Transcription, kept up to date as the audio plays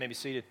Maybe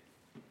seated.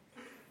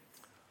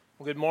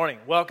 Well, good morning.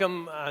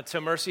 Welcome to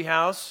Mercy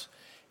House.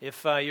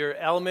 If you're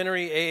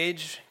elementary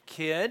age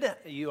kid,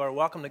 you are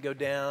welcome to go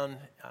down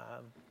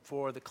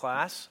for the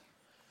class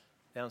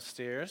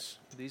downstairs.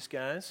 These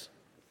guys.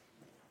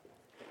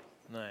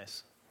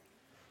 Nice.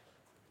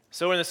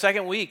 So we're in the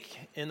second week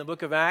in the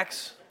book of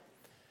Acts.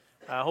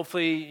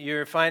 Hopefully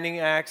you're finding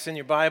Acts in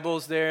your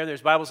Bibles there.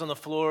 There's Bibles on the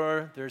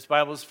floor. There's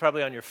Bibles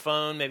probably on your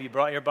phone. Maybe you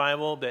brought your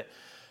Bible, but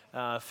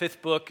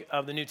fifth book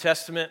of the New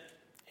Testament.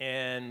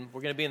 And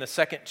we're going to be in the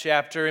second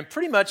chapter. And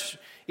pretty much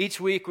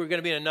each week we're going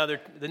to be in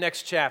the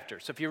next chapter.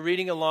 So if you're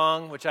reading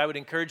along, which I would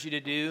encourage you to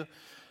do,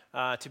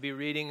 to be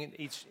reading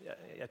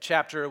a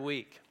chapter a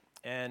week.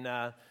 And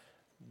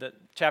the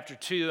chapter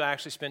 2 I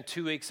actually spent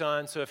 2 weeks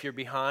on. So if you're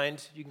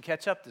behind, you can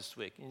catch up this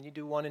week. And you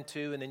do 1 and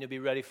 2, and then you'll be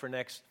ready for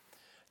next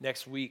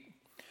week.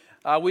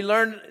 We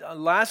learned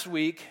last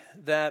week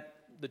that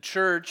the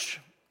church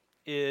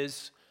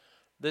is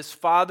this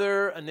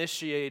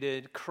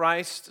Father-initiated,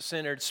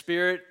 Christ-centered,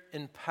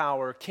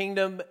 Spirit-empowered,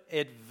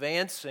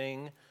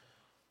 kingdom-advancing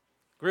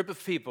group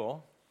of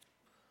people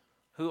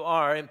who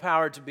are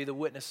empowered to be the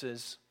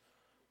witnesses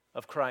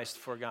of Christ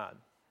for God,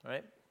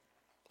 right?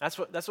 That's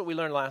what we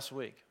learned last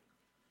week,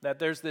 that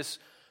there's this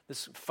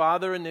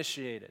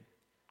Father-initiated,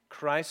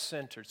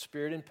 Christ-centered,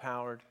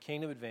 Spirit-empowered,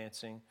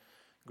 kingdom-advancing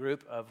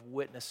group of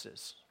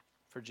witnesses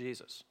for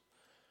Jesus.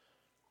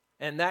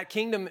 And that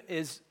kingdom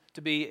is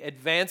to be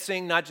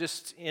advancing not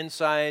just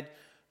inside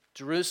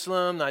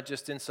Jerusalem, not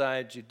just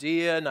inside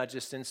Judea, not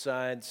just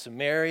inside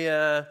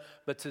Samaria,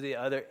 but to the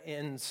other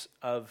ends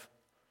of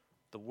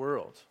the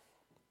world.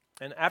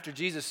 And after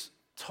Jesus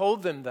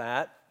told them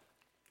that,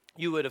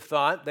 you would have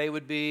thought they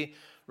would be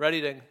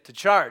ready to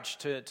charge,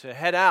 to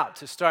head out,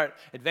 to start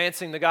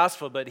advancing the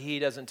gospel, but he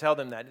doesn't tell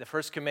them that. The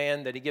first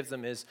command that he gives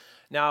them is,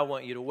 now I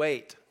want you to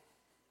wait.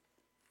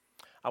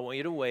 I want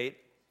you to wait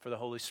for the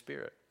Holy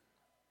Spirit.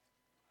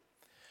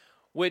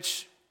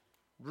 Which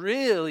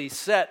really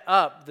set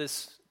up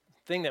this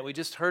thing that we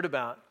just heard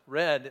about,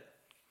 read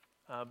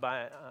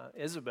by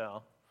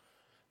Isabel,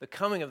 the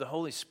coming of the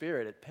Holy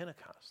Spirit at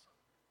Pentecost.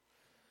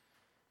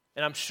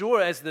 And I'm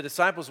sure as the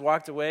disciples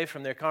walked away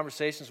from their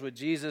conversations with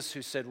Jesus,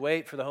 who said,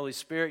 wait for the Holy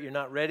Spirit, you're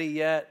not ready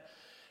yet,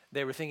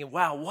 they were thinking,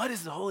 wow, what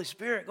is the Holy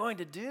Spirit going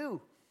to do?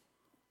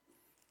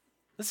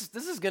 This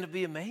is going to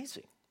be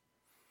amazing.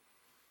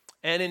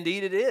 And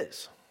indeed it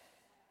is.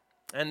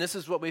 And this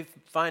is what we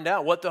find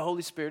out, what the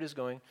Holy Spirit is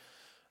going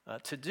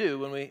to do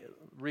when we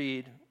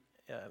read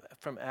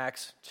from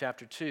Acts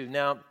chapter 2.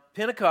 Now,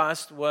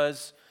 Pentecost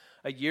was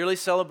a yearly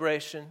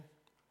celebration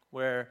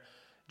where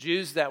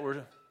Jews that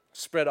were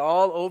spread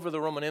all over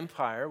the Roman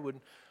Empire would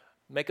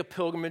make a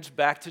pilgrimage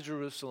back to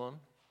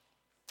Jerusalem,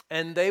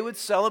 and they would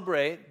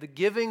celebrate the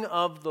giving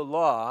of the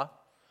law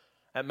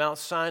at Mount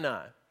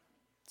Sinai.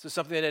 This is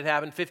something that had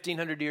happened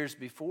 1,500 years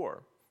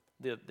before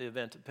the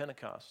event of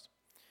Pentecost.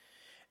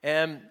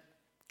 And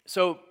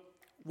so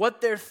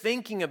what they're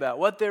thinking about,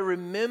 what they're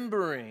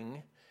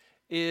remembering,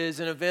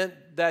 is an event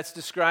that's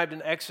described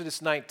in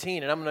Exodus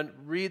 19. And I'm going to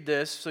read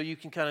this so you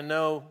can kind of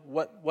know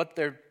what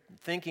they're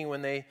thinking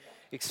when they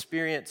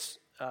experience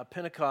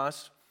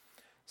Pentecost.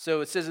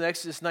 So it says in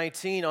Exodus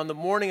 19, on the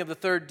morning of the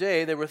third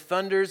day, there were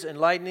thunders and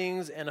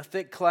lightnings and a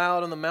thick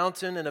cloud on the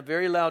mountain and a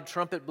very loud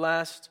trumpet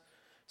blast,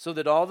 so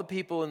that all the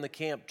people in the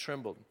camp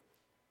trembled.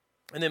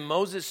 And then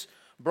Moses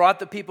brought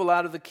the people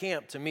out of the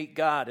camp to meet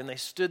God, and they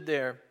stood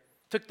there,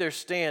 took their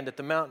stand at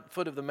the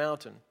foot of the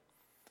mountain.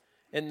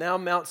 And now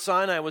Mount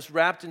Sinai was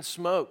wrapped in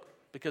smoke,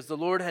 because the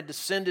Lord had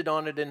descended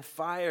on it in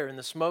fire, and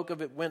the smoke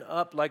of it went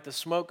up like the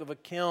smoke of a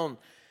kiln,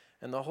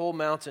 and the whole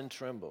mountain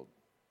trembled.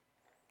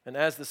 And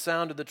as the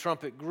sound of the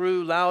trumpet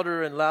grew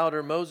louder and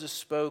louder, Moses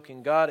spoke,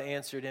 and God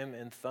answered him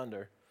in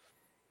thunder.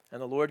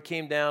 And the Lord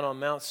came down on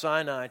Mount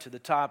Sinai to the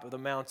top of the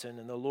mountain,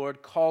 and the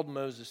Lord called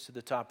Moses to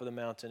the top of the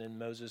mountain, and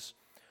Moses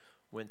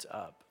went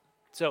up.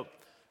 So,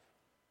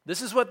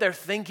 this is what they're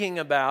thinking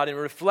about and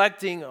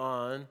reflecting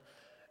on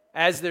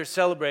as they're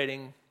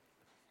celebrating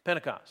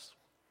Pentecost.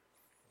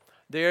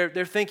 They're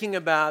thinking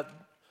about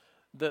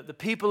the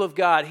people of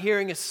God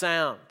hearing a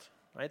sound,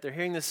 right? They're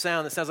hearing this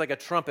sound that sounds like a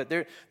trumpet.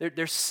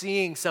 They're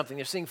seeing something.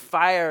 They're seeing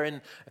fire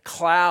and a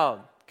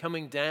cloud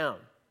coming down.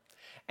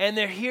 And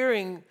they're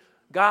hearing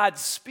God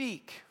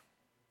speak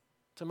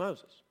to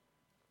Moses.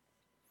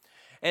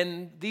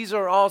 And these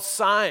are all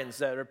signs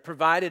that are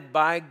provided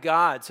by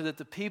God so that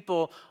the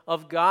people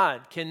of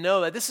God can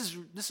know that this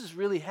is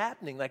really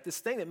happening. Like this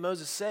thing that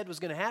Moses said was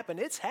going to happen,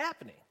 it's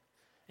happening.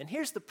 And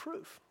here's the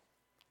proof.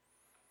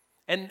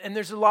 And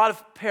there's a lot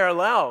of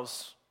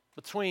parallels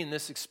between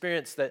this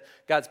experience that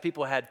God's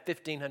people had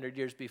 1,500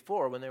 years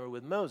before when they were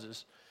with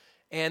Moses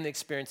and the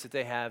experience that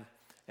they have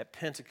at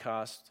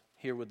Pentecost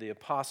here with the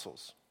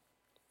apostles.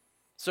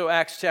 So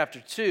Acts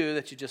chapter 2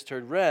 that you just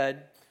heard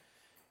read,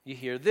 you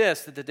hear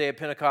this, that the day of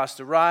Pentecost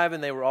arrived,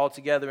 and they were all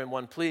together in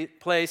one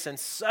place, and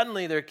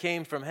suddenly there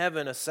came from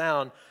heaven a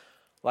sound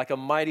like a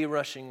mighty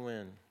rushing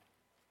wind,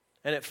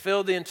 and it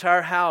filled the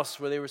entire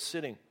house where they were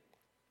sitting.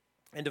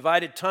 And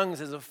divided tongues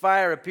as a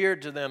fire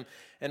appeared to them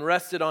and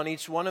rested on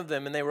each one of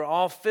them. And they were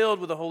all filled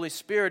with the Holy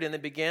Spirit, and they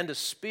began to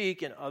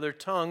speak in other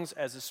tongues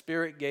as the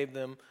Spirit gave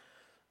them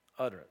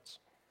utterance.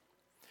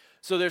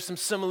 So there's some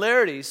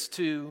similarities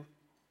to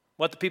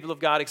what the people of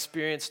God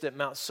experienced at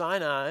Mount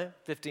Sinai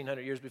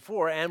 1,500 years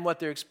before and what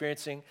they're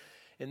experiencing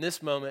in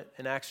this moment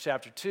in Acts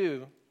chapter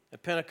 2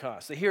 at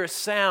Pentecost. They hear a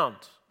sound,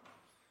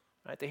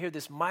 right? They hear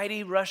this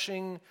mighty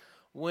rushing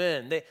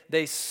wind.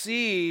 They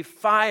see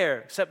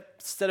fire,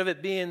 except instead of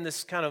it being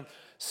this kind of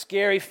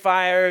scary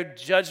fire,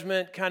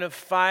 judgment kind of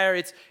fire,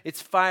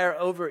 it's fire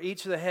over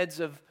each of the heads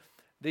of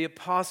the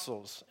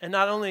apostles. And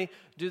not only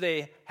do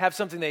they have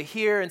something they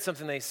hear and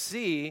something they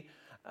see,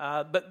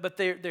 but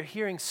they're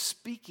hearing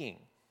speaking.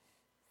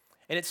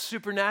 And it's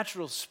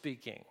supernatural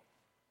speaking.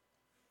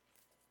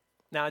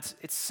 Now, it's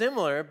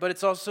similar, but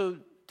it's also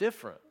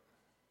different,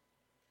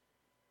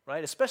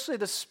 right? Especially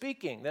the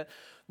speaking.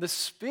 The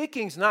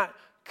speaking's not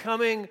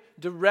coming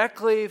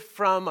directly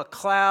from a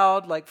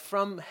cloud, like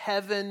from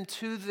heaven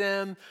to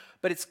them,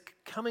 but it's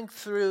coming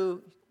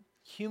through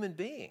human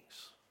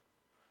beings.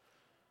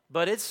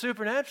 But it's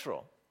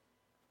supernatural,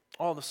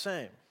 all the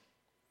same.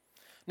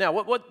 Now,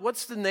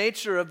 what's the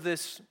nature of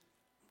this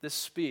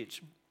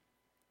speech?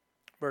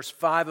 Verse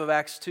 5 of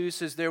Acts 2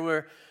 says, there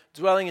were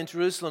dwelling in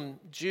Jerusalem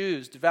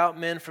Jews, devout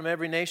men from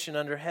every nation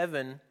under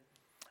heaven,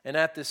 and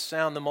at this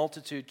sound the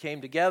multitude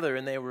came together,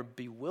 and they were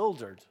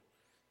bewildered,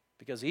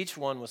 because each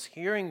one was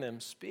hearing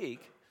them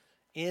speak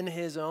in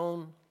his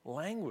own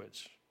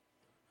language.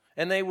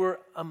 And they were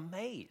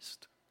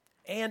amazed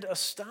and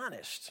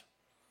astonished,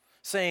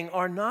 saying,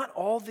 are not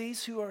all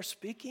these who are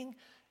speaking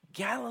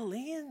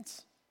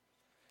Galileans?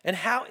 And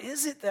how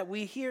is it that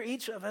we hear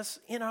each of us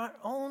in our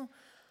own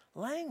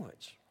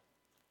language?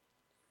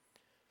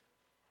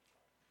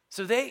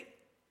 So they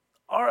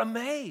are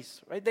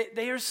amazed, right?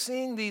 They are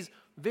seeing these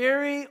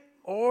very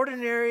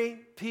ordinary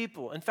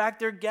people. In fact,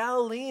 they're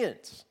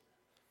Galileans.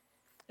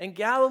 And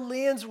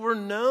Galileans were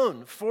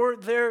known for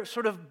their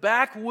sort of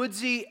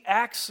backwoodsy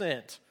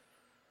accent.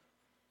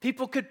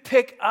 People could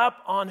pick up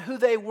on who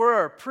they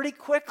were pretty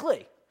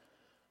quickly.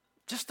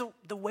 Just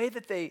the way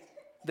that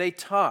they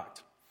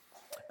talked.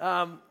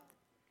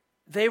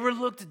 They were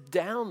looked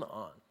down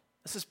on.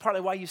 This is partly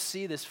why you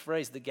see this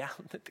phrase, the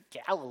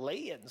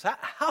Galileans.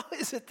 How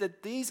is it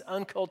that these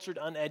uncultured,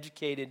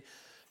 uneducated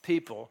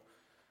people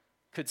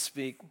could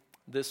speak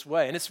this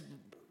way? And it's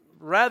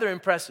rather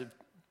impressive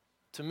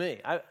to me.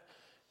 I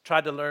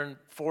tried to learn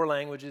 4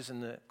 languages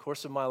in the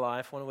course of my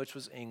life, one of which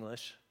was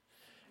English.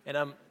 And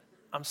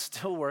I'm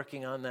still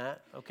working on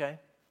that, okay?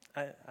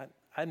 I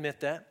admit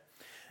that.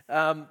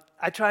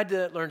 I tried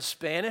to learn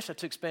Spanish. I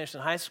took Spanish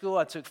in high school.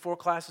 I took 4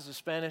 classes of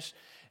Spanish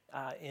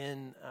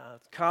in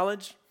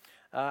college.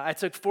 I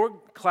took 4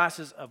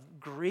 classes of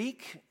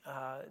Greek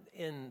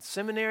in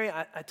seminary.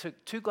 I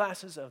took 2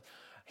 classes of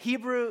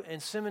Hebrew in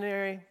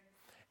seminary.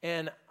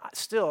 And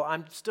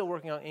I'm still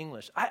working on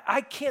English. I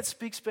can't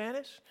speak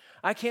Spanish.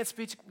 I can't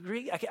speak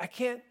Greek. I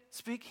can't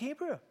speak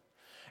Hebrew.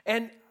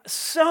 And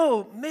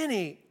so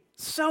many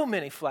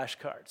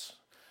flashcards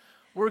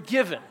were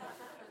given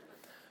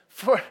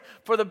for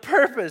the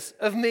purpose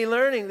of me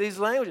learning these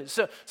languages.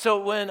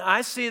 So when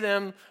I see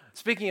them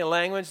speaking a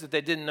language that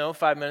they didn't know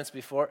 5 minutes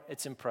before,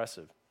 it's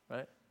impressive,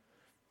 right?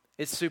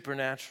 It's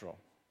supernatural.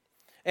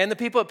 And the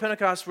people at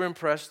Pentecost were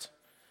impressed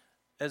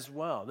as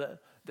well.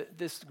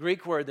 This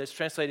Greek word that's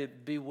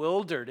translated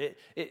bewildered,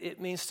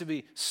 it means to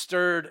be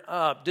stirred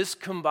up,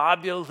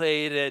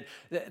 discombobulated.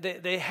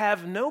 They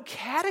have no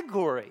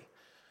category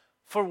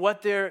for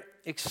what they're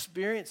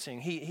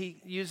experiencing.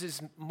 He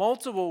uses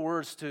multiple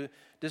words to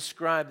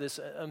describe this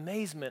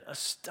amazement,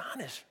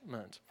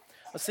 astonishment.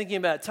 I was thinking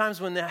about times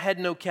when I had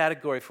no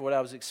category for what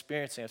I was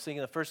experiencing. I was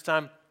thinking the first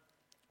time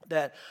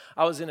that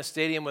I was in a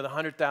stadium with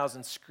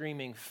 100,000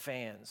 screaming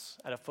fans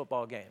at a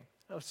football game.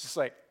 I was just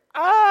like,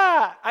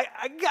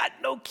 I got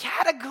no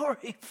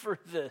category for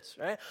this,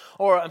 right?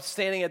 Or I'm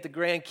standing at the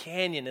Grand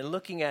Canyon and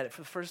looking at it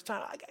for the first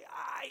time.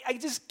 I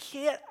just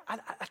can't,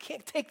 I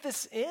can't take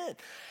this in.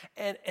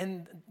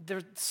 And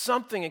there's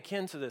something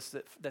akin to this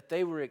that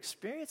they were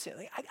experiencing.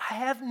 Like, I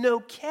have no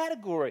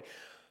category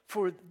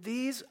for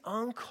these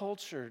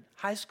uncultured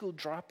high school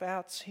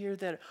dropouts here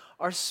that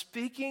are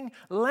speaking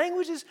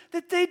languages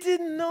that they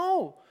didn't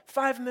know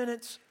 5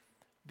 minutes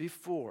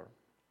before.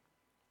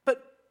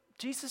 But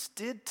Jesus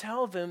did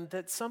tell them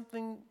that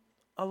something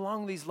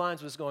along these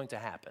lines was going to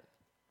happen.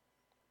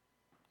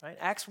 Right?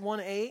 Acts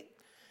 1:8,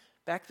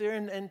 back there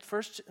in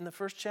the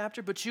first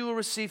chapter. But you will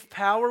receive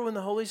power when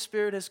the Holy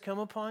Spirit has come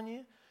upon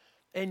you,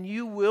 and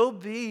you will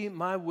be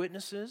my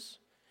witnesses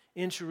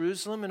in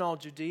Jerusalem and all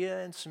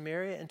Judea and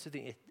Samaria and to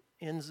the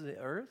ends of the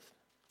earth.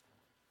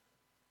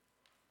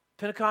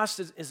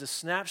 Pentecost is a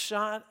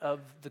snapshot of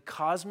the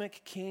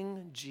cosmic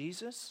King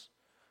Jesus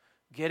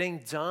getting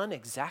done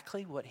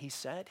exactly what he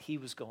said he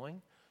was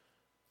going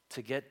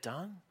to get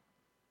done.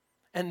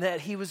 And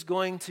that he was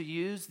going to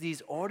use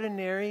these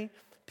ordinary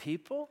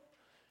people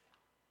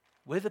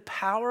with the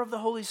power of the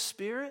Holy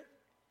Spirit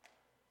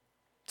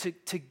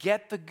to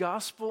get the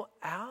gospel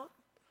out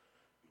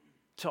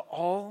to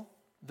all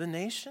the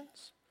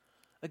nations?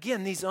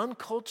 Again, these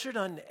uncultured,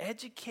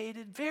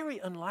 uneducated, very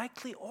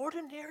unlikely,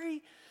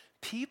 ordinary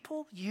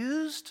people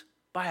used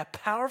by a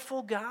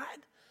powerful God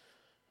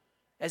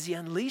as he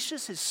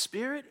unleashes his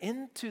Spirit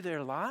into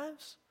their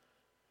lives.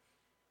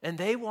 And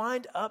they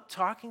wind up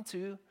talking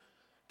to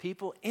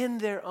people in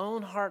their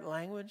own heart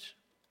language,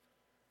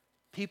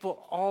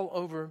 people all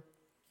over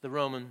the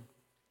Roman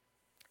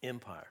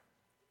Empire.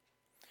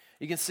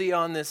 You can see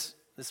on this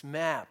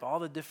map all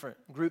the different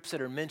groups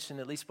that are mentioned,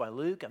 at least by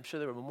Luke. I'm sure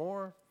there were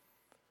more.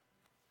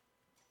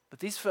 But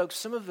these folks,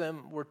 some of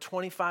them were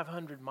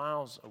 2,500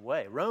 miles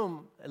away.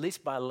 Rome, at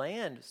least by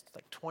land, is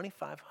like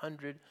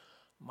 2,500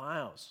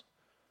 miles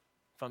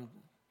from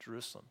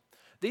Jerusalem.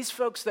 These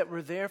folks that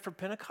were there for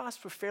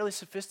Pentecost were fairly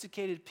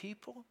sophisticated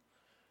people.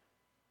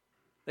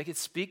 They could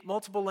speak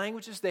multiple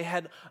languages. They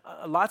had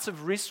lots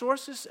of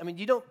resources. I mean,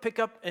 you don't pick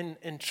up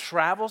and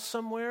travel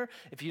somewhere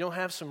if you don't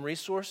have some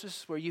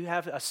resources where you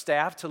have a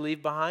staff to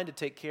leave behind to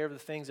take care of the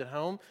things at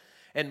home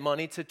and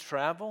money to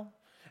travel,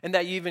 and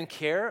that you even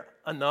care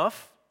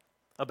enough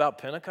about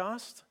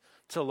Pentecost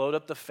to load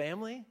up the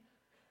family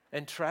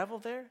and travel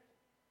there.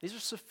 These are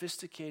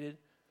sophisticated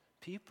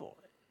people.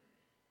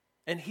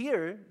 And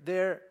here,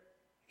 they're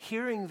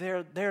hearing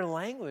their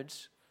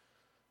language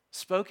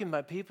spoken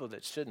by people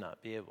that should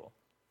not be able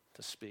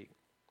to speak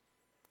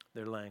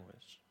their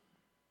language.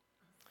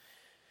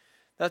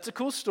 That's a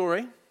cool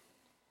story,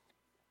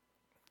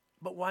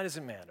 but why does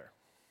it matter?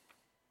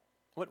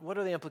 What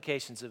are the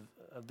implications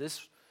of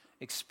this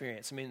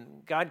experience? I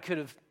mean, God could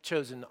have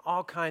chosen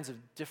all kinds of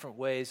different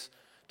ways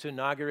to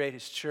inaugurate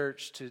his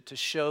church, to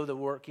show the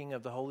working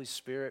of the Holy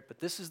Spirit, but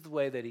this is the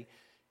way that he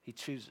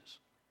chooses.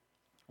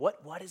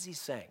 What is he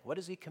saying? What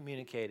is he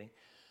communicating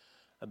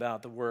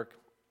about the work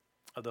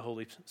of the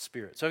Holy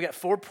Spirit? So I've got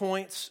 4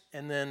 points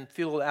and then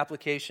few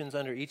applications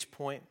under each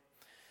point.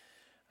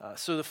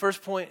 So the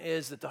first point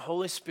is that the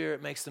Holy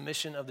Spirit makes the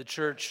mission of the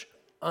church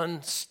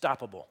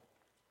unstoppable.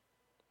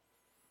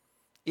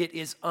 It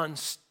is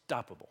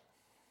unstoppable.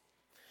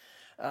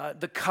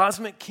 The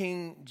cosmic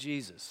King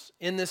Jesus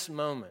in this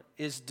moment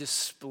is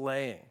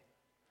displaying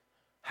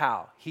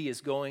how he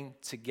is going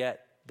to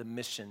get the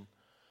mission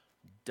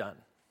done.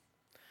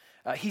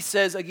 He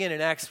says again in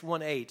Acts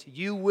 1:8,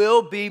 you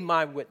will be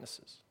my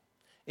witnesses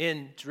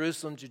in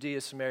Jerusalem,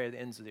 Judea, Samaria, the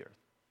ends of the earth.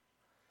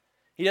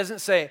 He doesn't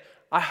say,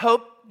 I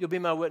hope you'll be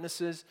my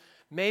witnesses.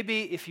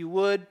 Maybe if you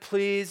would,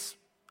 please,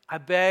 I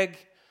beg,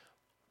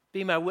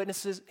 be my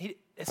witnesses.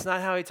 It's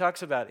not how he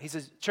talks about it. He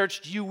says,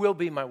 church, you will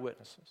be my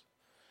witnesses.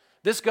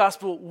 This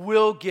gospel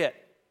will get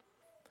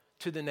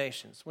to the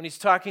nations. When he's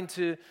talking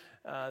to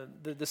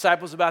the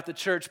disciples about the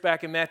church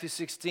back in Matthew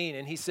 16,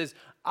 and he says,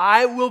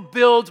 I will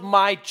build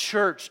my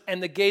church,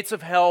 and the gates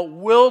of hell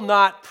will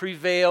not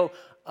prevail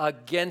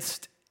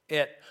against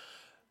it.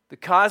 The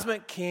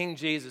cosmic King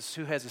Jesus,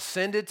 who has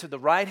ascended to the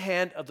right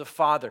hand of the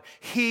Father,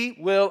 he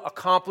will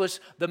accomplish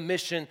the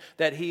mission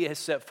that he has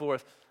set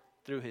forth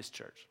through his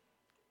church.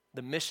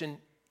 The mission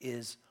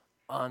is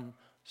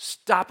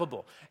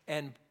unstoppable.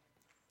 And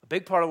a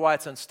big part of why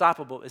it's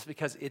unstoppable is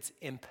because it's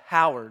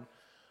empowered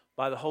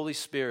by the Holy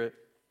Spirit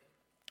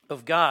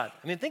of God.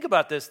 I mean, think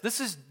about this.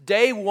 This is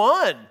day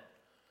one.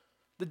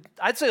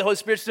 I'd say the Holy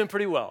Spirit's doing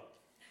pretty well.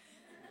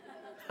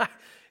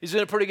 He's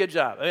doing a pretty good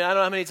job. I mean, I don't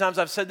know how many times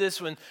I've said this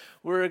when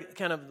we're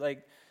kind of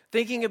like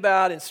thinking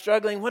about and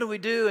struggling, what do we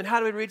do and how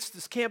do we reach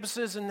these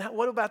campuses and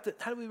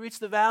how do we reach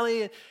the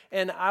valley?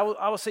 And I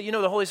will say,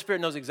 the Holy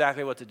Spirit knows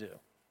exactly what to do.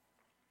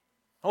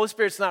 Holy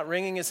Spirit's not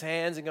wringing his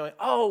hands and going,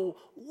 oh,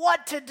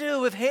 what to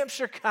do with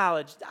Hampshire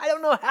College? I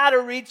don't know how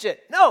to reach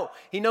it. No,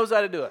 he knows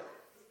how to do it.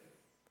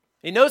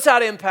 He knows how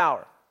to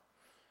empower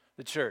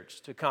the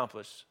church to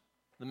accomplish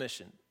the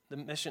mission. The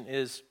mission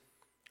is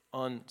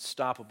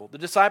unstoppable. The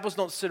disciples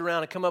don't sit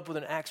around and come up with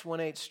an Acts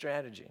 1:8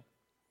 strategy.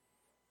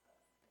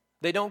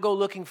 They don't go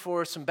looking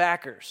for some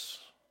backers,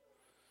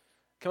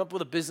 come up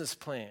with a business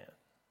plan.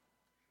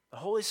 The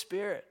Holy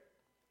Spirit,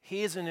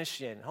 he is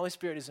initiating. The Holy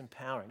Spirit is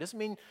empowering. Doesn't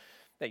mean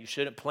that you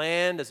shouldn't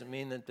plan, doesn't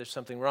mean that there's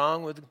something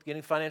wrong with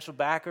getting financial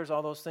backers,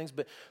 all those things,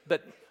 but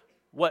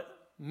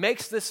what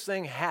makes this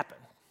thing happen,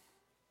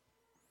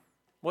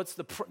 what's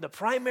the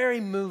primary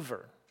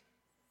mover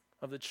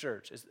of the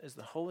church is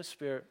the Holy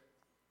Spirit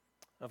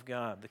of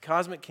God. The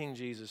cosmic King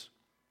Jesus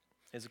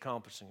is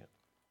accomplishing it.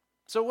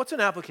 So what's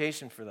an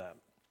application for that?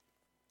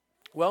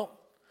 Well,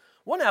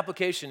 one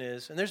application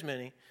is, and there's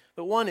many,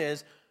 but one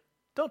is,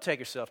 don't take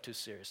yourself too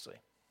seriously.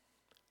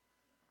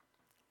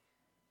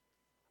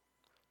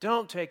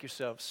 Don't take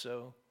yourself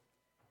so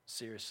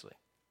seriously.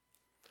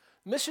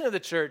 The mission of the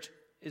church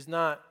is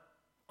not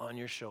on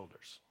your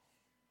shoulders.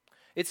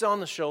 It's on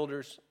the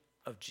shoulders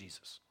of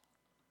Jesus,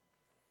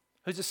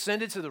 who's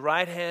ascended to the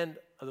right hand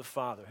of the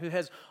Father, who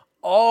has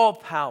all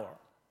power.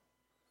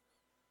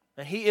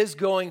 And he is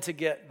going to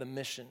get the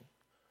mission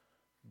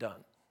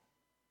done.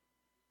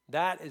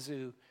 That is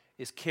who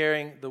is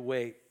carrying the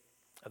weight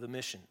of the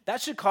mission.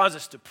 That should cause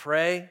us to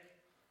pray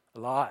a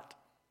lot.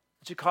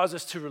 It should cause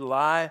us to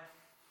rely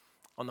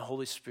on the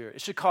Holy Spirit.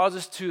 It should cause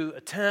us to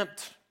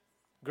attempt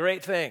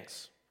great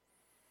things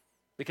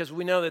Because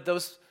we know that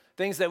those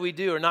things that we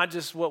do are not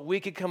just what we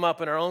could come up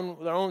in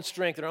with our own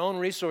strength, our own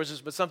resources,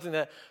 but something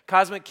that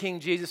cosmic King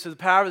Jesus, through the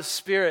power of the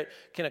Spirit,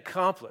 can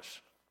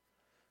accomplish.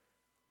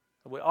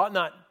 We ought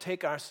not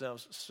take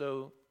ourselves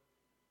so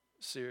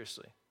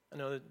seriously. I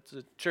know that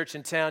the church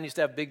in town used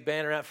to have a big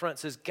banner out front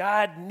that says,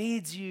 God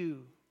needs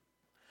you.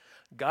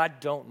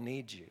 God don't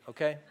need you,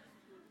 okay?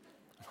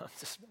 I'm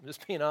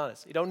just being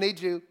honest. He don't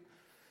need you.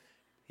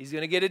 He's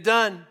going to get it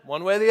done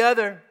one way or the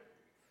other.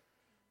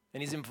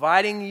 And he's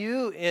inviting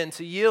you in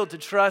to yield, to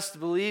trust, to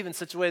believe in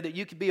such a way that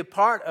you can be a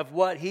part of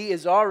what he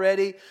is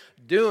already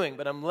doing.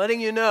 But I'm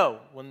letting you know,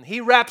 when he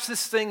wraps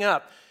this thing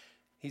up,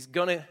 he's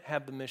going to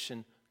have the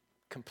mission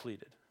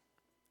completed.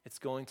 It's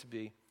going to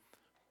be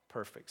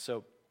perfect.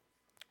 So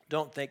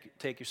don't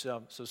take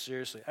yourself so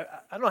seriously. I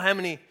don't know how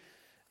many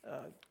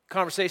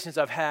conversations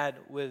I've had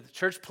with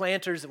church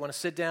planters that want to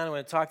sit down and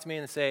want to talk to me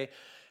and say,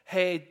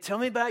 hey, tell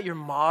me about your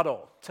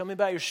model. Tell me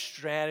about your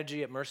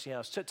strategy at Mercy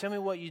House. Tell me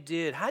what you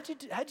did. How'd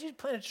you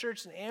plant a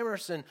church in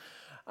Amherst? And,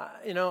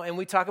 and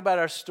we talk about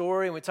our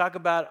story, and we talk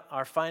about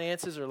our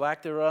finances or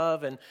lack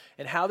thereof, and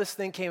how this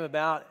thing came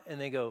about.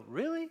 And they go,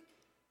 really?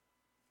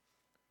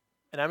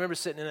 And I remember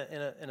sitting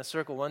in a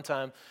circle one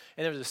time,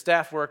 and there was a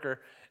staff worker,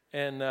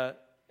 and the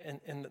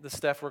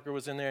staff worker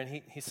was in there, and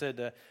he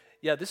said,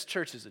 yeah, this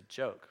church is a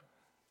joke.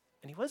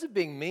 And he wasn't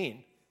being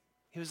mean.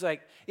 He was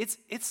like,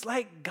 it's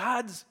like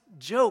God's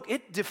joke.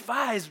 It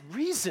defies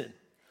reason.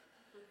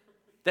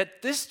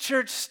 That this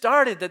church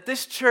started, that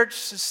this church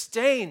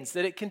sustains,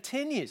 that it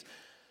continues.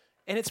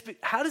 And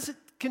how does it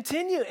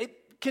continue?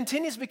 It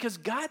continues because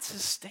God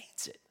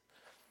sustains it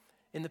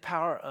in the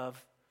power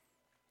of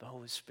the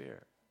Holy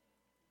Spirit.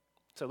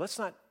 So let's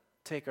not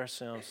take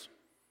ourselves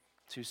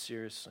too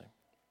seriously.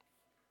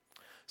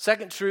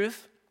 Second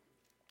truth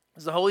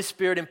is the Holy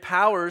Spirit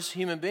empowers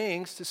human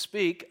beings to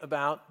speak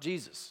about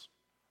Jesus.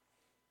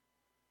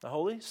 The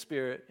Holy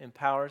Spirit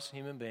empowers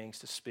human beings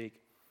to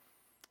speak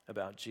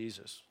about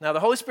Jesus. Now,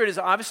 the Holy Spirit is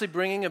obviously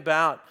bringing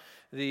about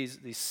these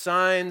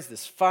signs,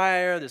 this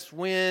fire, this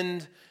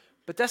wind,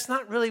 but that's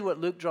not really what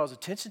Luke draws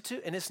attention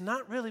to, and it's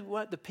not really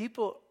what the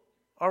people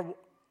are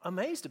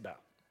amazed about.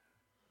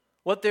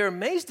 What they're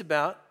amazed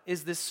about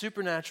is this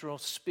supernatural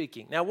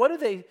speaking. Now, what are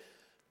they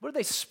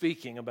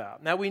speaking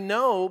about? Now, we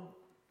know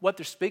what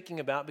they're speaking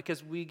about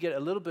because we get a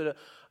little bit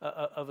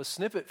of a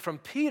snippet from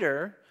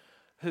Peter,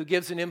 who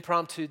gives an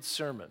impromptu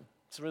sermon.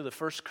 It's really the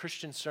first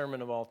Christian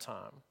sermon of all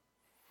time.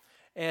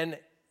 And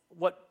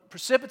what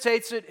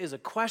precipitates it is a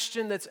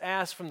question that's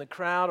asked from the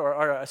crowd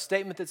or a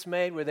statement that's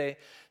made where they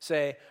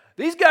say,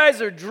 these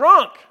guys are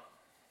drunk.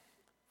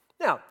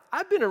 Now,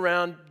 I've been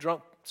around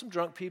some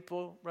drunk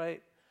people,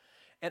 right?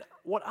 And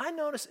what I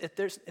notice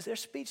is their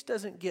speech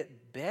doesn't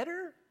get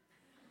better,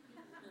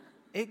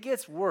 it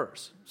gets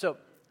worse. So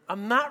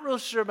I'm not real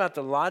sure about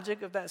the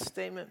logic of that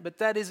statement, but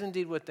that is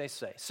indeed what they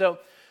say. So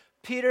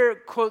Peter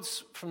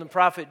quotes from the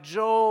prophet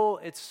Joel.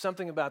 It's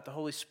something about the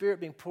Holy Spirit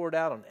being poured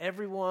out on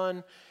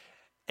everyone.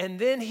 And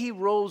then he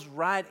rolls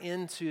right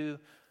into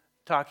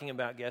talking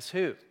about, guess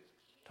who?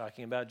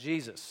 Talking about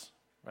Jesus.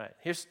 Right.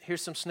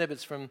 Here's some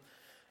snippets from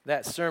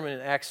that sermon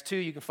in Acts 2.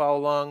 You can follow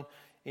along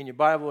in your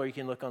Bible or you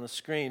can look on the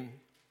screen.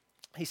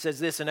 He says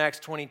this in Acts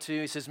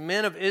 22. He says,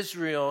 men of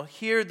Israel,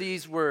 hear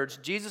these words.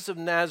 Jesus of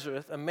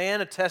Nazareth, a man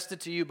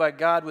attested to you by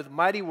God with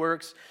mighty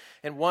works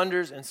and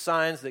wonders and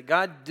signs that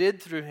God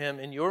did through him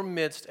in your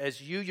midst,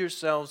 as you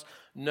yourselves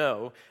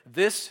know.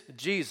 This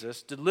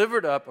Jesus,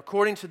 delivered up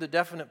according to the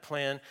definite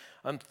plan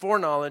and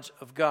foreknowledge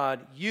of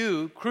God,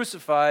 you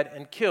crucified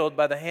and killed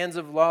by the hands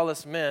of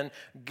lawless men.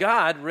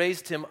 God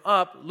raised him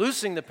up,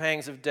 loosing the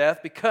pangs of death,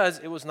 because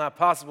it was not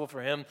possible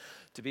for him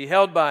to be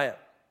held by it.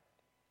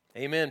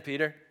 Amen,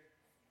 Peter.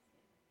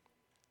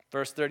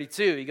 Verse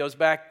 32, he goes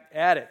back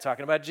at it,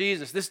 talking about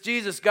Jesus. This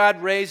Jesus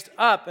God raised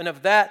up, and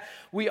of that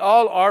we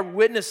all are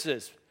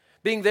witnesses.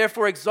 Being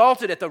therefore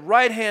exalted at the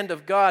right hand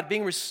of God,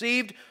 being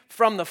received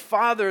from the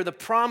Father the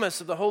promise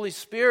of the Holy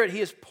Spirit, he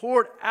has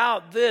poured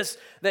out this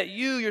that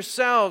you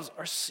yourselves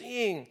are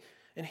seeing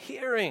and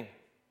hearing.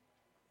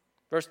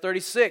 Verse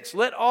 36,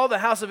 let all the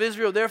house of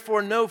Israel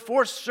therefore know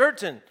for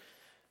certain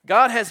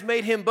God has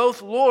made him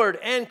both Lord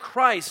and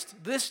Christ,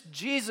 this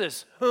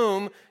Jesus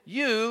whom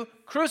you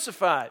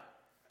crucified.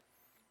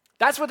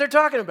 That's what they're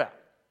talking about.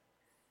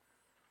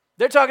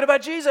 They're talking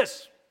about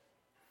Jesus.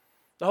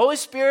 The Holy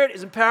Spirit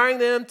is empowering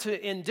them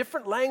to, in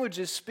different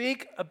languages,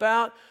 speak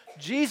about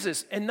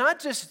Jesus. And not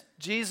just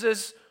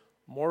Jesus,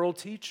 moral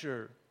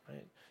teacher,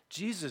 right?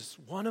 Jesus,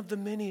 one of the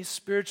many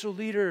spiritual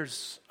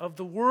leaders of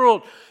the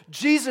world.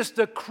 Jesus,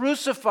 the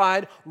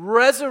crucified,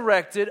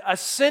 resurrected,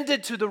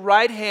 ascended to the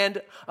right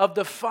hand of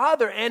the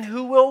Father, and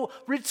who will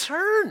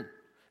return.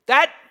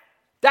 That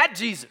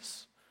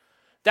Jesus.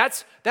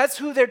 That's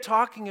who they're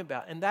talking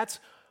about, and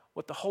that's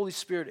what the Holy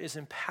Spirit is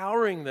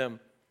empowering them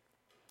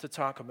to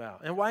talk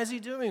about. And why is he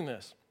doing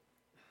this?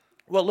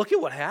 Well, look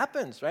at what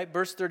happens, right?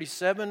 Verse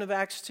 37 of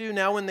Acts 2,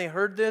 now when they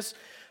heard this,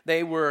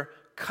 they were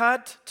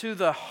cut to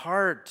the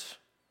heart.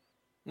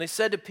 And they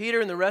said to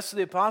Peter and the rest of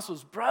the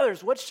apostles,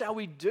 brothers, what shall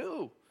we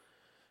do?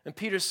 And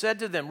Peter said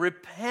to them,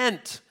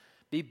 repent,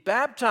 Be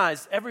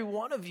baptized, every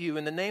one of you,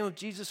 in the name of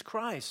Jesus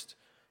Christ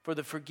for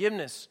the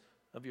forgiveness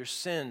of your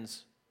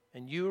sins,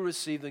 and you will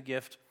receive the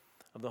gift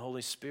of the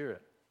Holy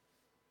Spirit.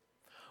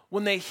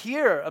 When they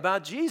hear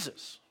about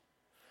Jesus,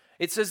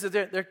 it says that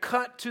they're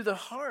cut to the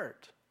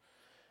heart.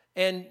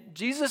 And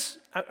Jesus,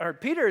 or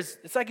Peter,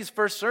 it's like his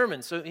first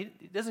sermon, so he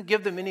doesn't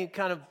give them any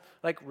kind of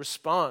like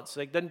response,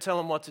 like doesn't tell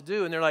them what to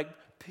do. And they're like,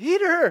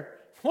 Peter,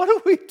 what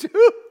do we do?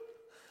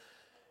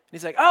 And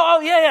he's like, oh,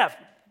 yeah,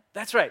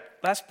 that's right.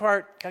 Last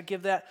part, gotta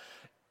give that.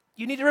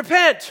 You need to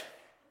repent,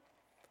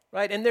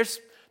 right? And there's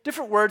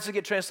different words that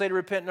get translated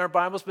repent in our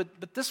Bibles,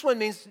 but this one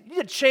means you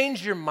need to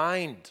change your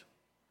mind.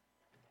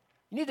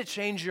 You need to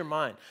change your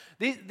mind.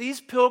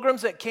 These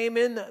pilgrims that came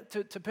in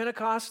to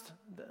Pentecost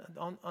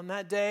on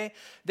that day,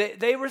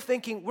 they were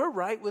thinking, we're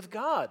right with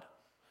God.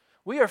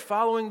 We are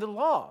following the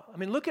law. I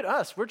mean, look at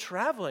us. We're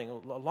traveling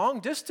a long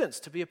distance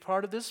to be a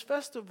part of this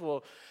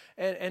festival,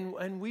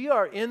 and we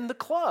are in the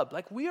club.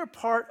 Like, we are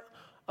part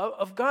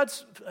of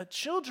God's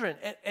children.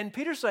 And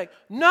Peter's like,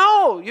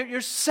 no,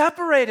 you're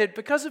separated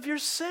because of your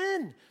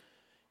sin.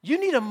 You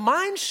need a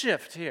mind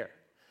shift here.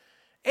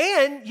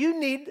 And you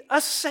need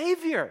a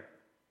Savior.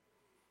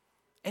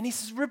 And he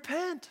says,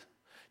 repent.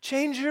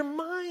 Change your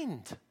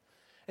mind.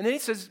 And then he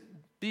says,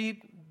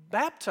 be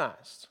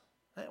baptized.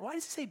 Why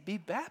does he say be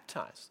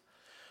baptized?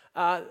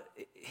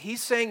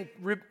 He's saying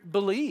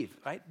believe,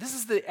 right? This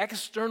is the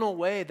external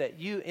way that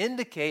you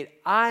indicate,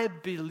 I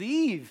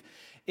believe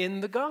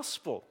in the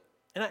gospel.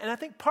 And I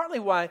think partly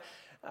why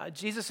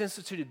Jesus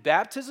instituted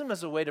baptism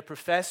as a way to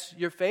profess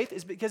your faith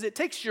is because it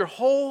takes your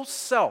whole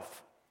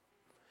self.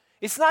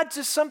 It's not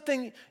just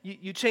something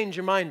you change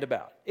your mind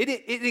about.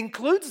 It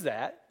includes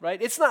that,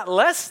 right? It's not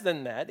less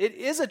than that. It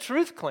is a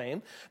truth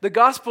claim. The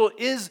gospel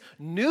is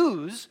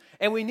news,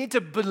 and we need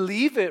to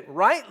believe it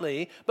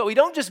rightly, but we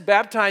don't just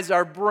baptize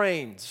our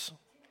brains.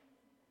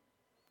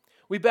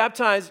 We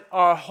baptize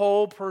our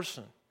whole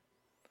person.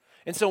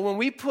 And so when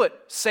we put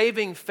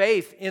saving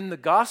faith in the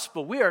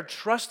gospel, we are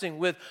trusting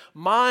with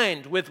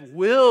mind, with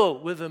will,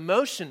 with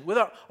emotion, with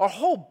our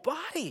whole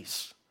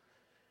bodies.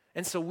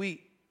 And so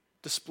we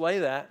display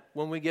that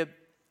when we get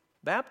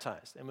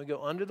baptized and we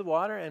go under the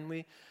water and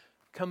we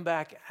come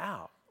back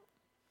out.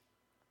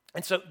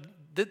 And so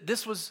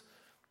this was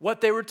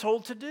what they were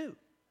told to do.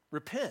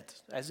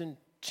 Repent, as in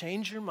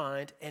change your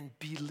mind and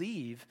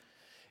believe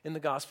in the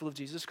gospel of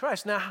Jesus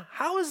Christ. Now,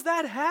 how is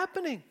that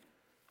happening?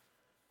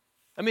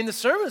 I mean, the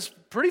sermon's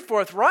pretty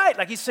forthright.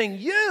 Like, he's saying,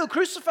 you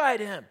crucified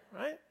him,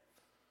 right?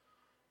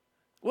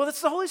 Well,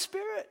 it's the Holy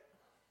Spirit.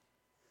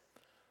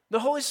 The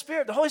Holy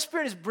Spirit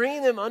is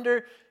bringing them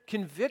under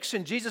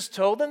conviction. Jesus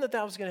told them that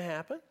was going to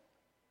happen.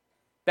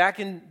 Back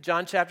in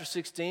John chapter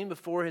 16,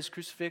 before his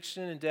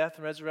crucifixion and death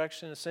and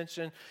resurrection and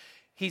ascension,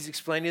 he's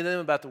explaining to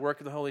them about the work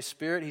of the Holy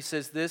Spirit. He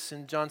says this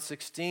in John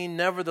 16,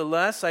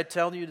 nevertheless, I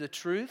tell you the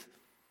truth.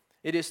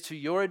 It is to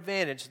your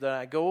advantage that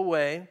I go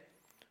away.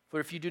 For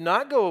if you do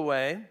not go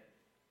away,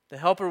 the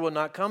Helper will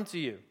not come to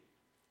you.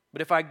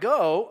 But if I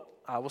go,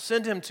 I will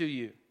send him to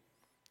you.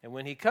 And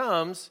when he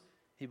comes,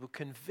 he will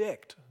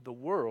convict the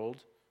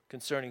world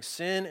concerning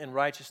sin and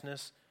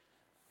righteousness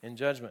and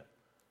judgment.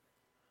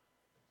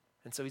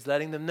 And so he's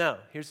letting them know.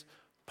 Here's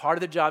part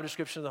of the job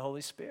description of the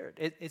Holy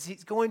Spirit.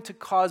 He's going to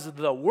cause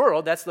the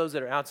world, that's those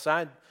that are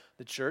outside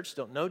the church,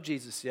 don't know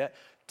Jesus yet,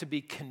 to be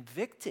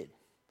convicted.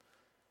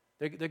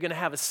 They're going to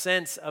have a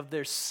sense of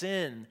their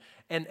sin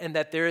and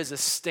that there is a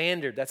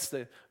standard, that's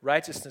the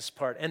righteousness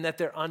part, and that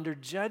they're under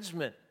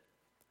judgment.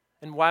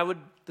 And why would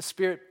the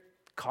Spirit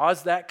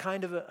cause that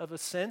kind of a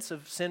sense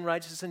of sin,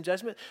 righteousness, and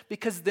judgment?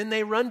 Because then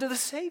they run to the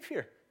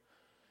Savior.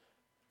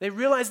 They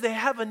realize they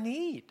have a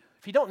need.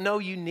 If you don't know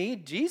you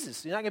need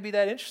Jesus, you're not going to be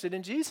that interested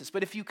in Jesus.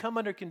 But if you come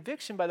under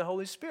conviction by the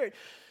Holy Spirit,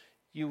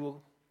 you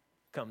will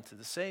come to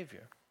the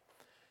Savior.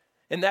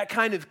 And that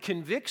kind of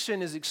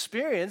conviction is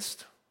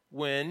experienced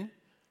when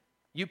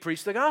you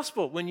preach the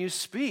gospel, when you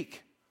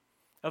speak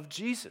of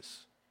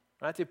Jesus.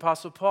 Right? The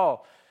Apostle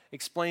Paul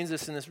explains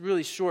this in this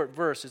really short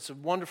verse. It's a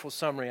wonderful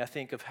summary, I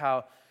think, of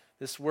how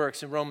this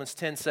works. In Romans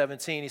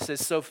 10:17, he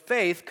says, so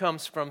faith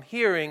comes from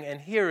hearing,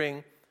 and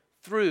hearing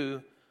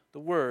through the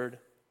word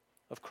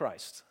of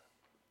Christ.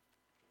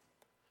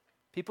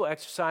 People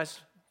exercise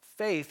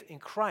faith in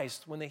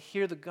Christ when they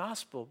hear the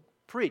gospel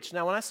preached.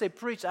 Now, when I say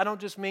preach, I don't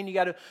just mean you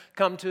got to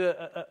come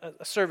to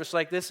a service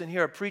like this and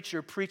hear a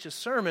preacher preach a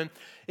sermon.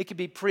 It can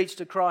be preached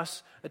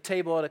across a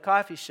table at a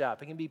coffee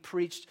shop. It can be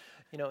preached,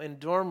 in a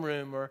dorm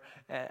room or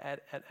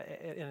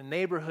in a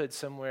neighborhood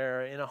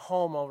somewhere, in a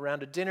home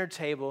around a dinner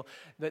table.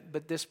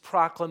 But this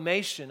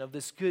proclamation of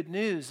this good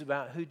news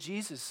about who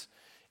Jesus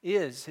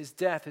is, his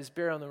death, his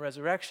burial, and the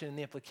resurrection, and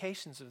the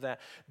implications of that.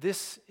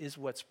 This is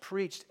what's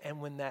preached,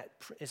 and when that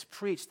is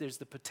preached, there's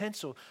the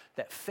potential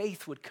that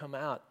faith would come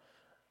out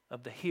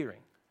of the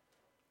hearing.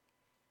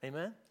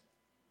 Amen?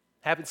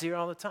 Happens here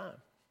all the time.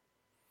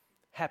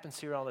 Happens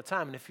here all the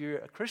time. And if you're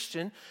a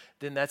Christian,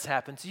 then that's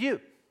happened to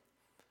you,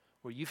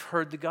 where you've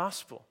heard the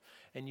gospel,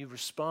 and you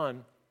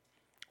respond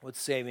with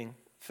saving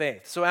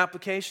faith. So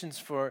applications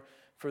for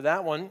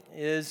that one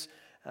is,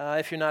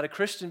 if you're not a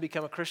Christian,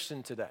 become a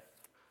Christian today.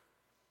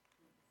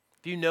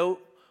 If you know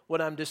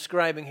what I'm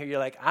describing here, you're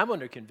like, I'm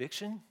under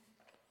conviction.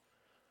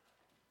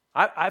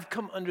 I've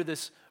come under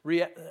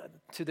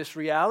to this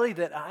reality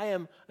that I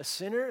am a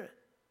sinner,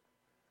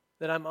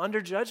 that I'm under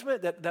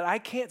judgment, that I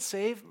can't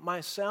save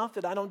myself,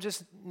 that I don't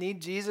just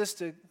need Jesus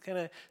to kind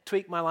of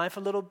tweak my life a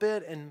little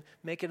bit and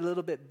make it a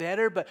little bit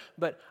better,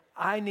 but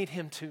I need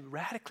him to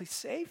radically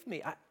save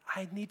me.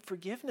 I need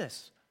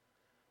forgiveness.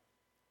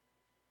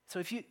 So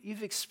if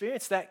you've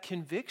experienced that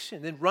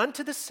conviction, then run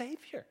to the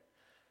Savior.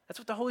 That's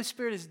what the Holy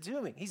Spirit is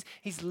doing.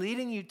 He's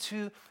leading you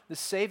to the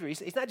Savior.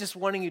 He's not just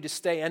wanting you to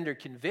stay under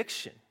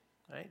conviction,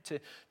 right?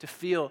 To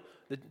feel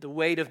the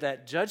weight of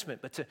that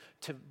judgment, but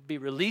to be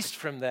released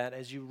from that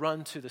as you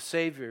run to the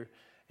Savior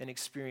and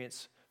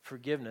experience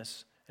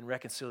forgiveness and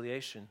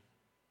reconciliation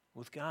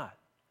with God.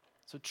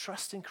 So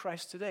trust in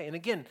Christ today. And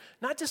again,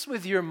 not just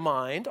with your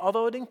mind,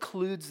 although it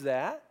includes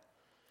that.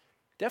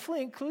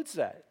 Definitely includes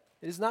that.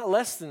 It is not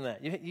less than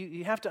that.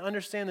 You have to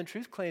understand the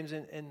truth claims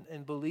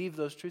and believe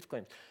those truth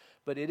claims.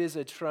 But it is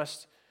a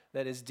trust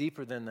that is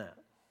deeper than that.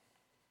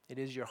 It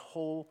is your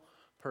whole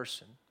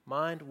person,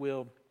 mind,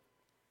 will,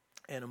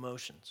 and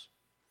emotions.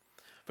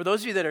 For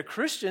those of you that are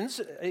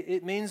Christians,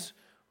 it means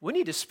we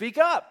need to speak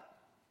up.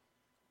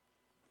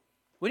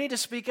 We need to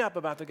speak up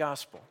about the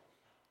gospel.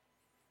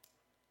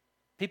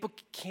 People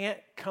can't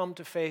come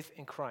to faith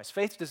in Christ.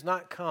 Faith does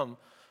not come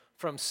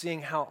from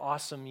seeing how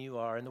awesome you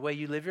are and the way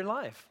you live your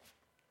life.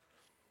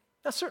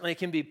 Now, certainly it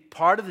can be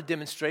part of the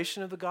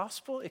demonstration of the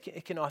gospel.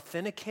 It can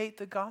authenticate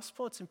the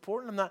gospel. It's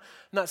important. I'm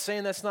not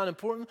saying that's not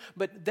important,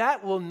 but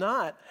that will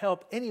not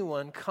help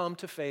anyone come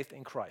to faith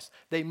in Christ.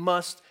 They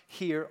must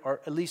hear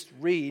or at least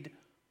read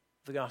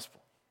the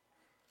gospel.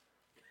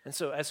 And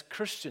so as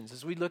Christians,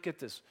 as we look at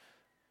this,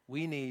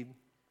 we need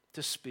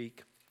to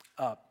speak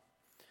up.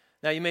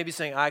 Now, you may be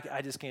saying,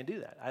 I just can't do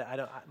that.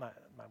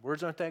 My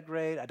words aren't that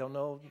great. I don't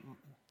know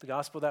the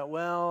gospel that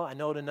well. I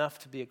know it enough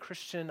to be a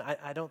Christian.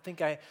 I don't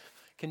think I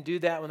can do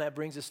that. When that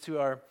brings us to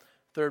our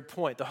third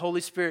point. The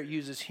Holy Spirit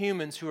uses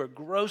humans who are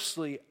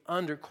grossly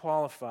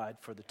underqualified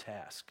for the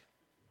task.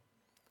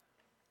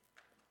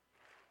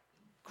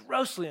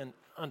 Grossly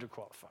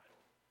underqualified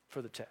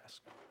for the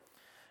task. I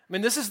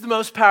mean, this is the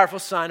most powerful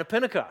sign of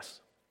Pentecost.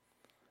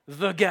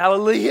 The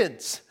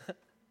Galileans.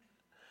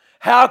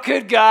 How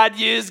could God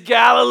use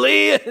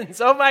Galileans?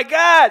 Oh my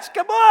gosh,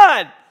 come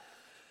on.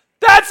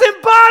 That's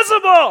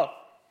impossible.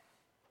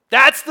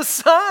 That's the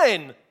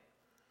sign.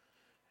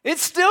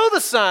 It's still the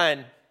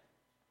sign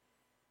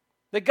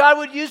that God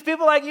would use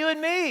people like you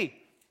and me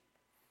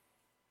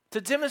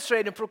to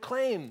demonstrate and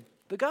proclaim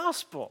the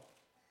gospel.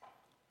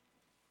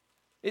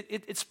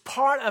 It's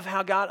part of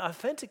how God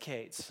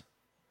authenticates.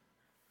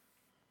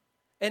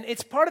 And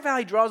it's part of how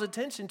he draws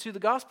attention to the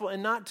gospel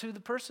and not to the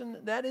person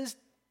that is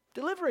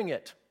delivering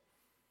it.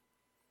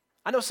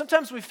 I know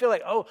sometimes we feel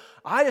like,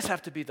 I just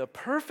have to be the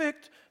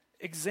perfect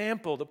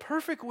example, the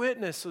perfect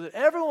witness so that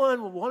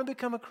everyone will want to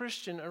become a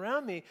Christian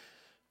around me.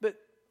 But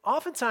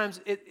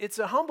oftentimes, it's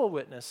a humble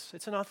witness.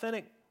 It's an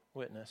authentic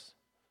witness.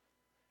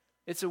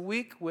 It's a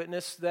weak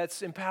witness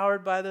that's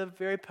empowered by the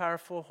very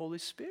powerful Holy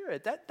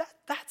Spirit.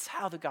 That's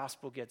how the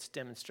gospel gets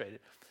demonstrated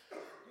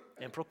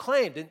and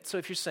proclaimed. And so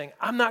if you're saying,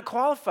 I'm not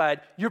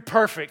qualified, you're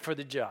perfect for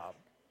the job.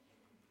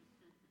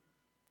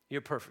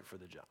 You're perfect for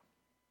the job.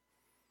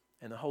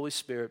 And the Holy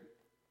Spirit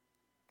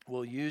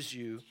will use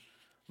you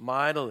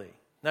mightily.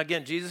 Now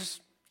again, Jesus,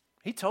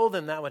 he told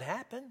them that would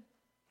happen.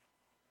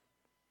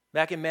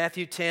 Back in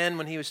Matthew 10,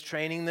 when he was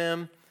training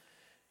them,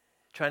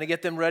 trying to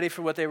get them ready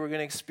for what they were going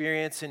to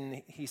experience,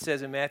 and he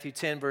says in Matthew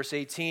 10, verse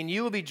 18,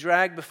 you will be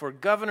dragged before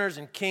governors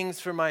and kings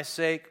for my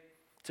sake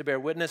to bear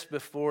witness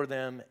before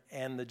them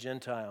and the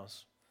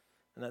Gentiles.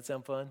 Doesn't that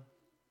sound fun?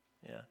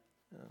 Yeah.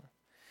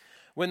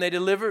 When they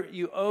deliver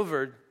you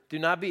over, do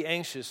not be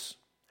anxious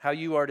how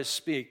you are to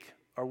speak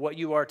or what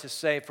you are to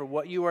say, for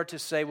what you are to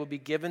say will be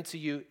given to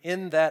you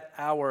in that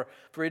hour.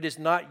 For it is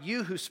not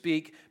you who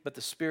speak, but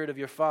the Spirit of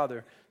your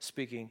Father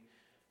speaking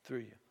through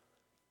you.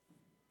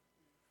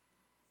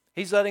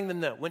 He's letting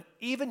them know, when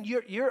even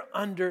you're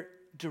under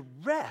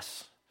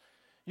duress,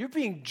 you're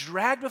being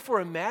dragged before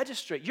a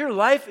magistrate, your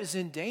life is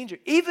in danger,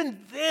 even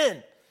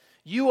then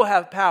you will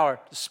have power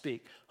to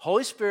speak.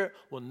 Holy Spirit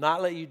will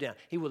not let you down.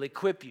 He will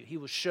equip you. He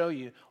will show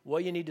you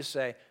what you need to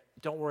say.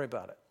 Don't worry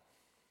about it.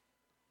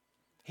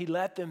 He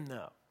let them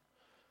know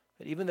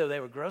that even though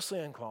they were grossly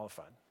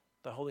unqualified,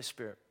 the Holy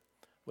Spirit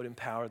would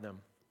empower them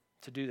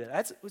to do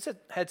that. We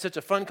had such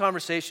a fun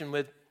conversation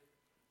with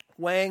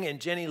Wang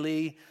and Jenny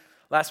Lee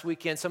last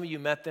weekend. Some of you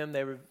met them.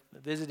 They were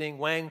visiting.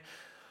 Wang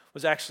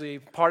was actually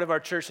part of our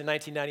church in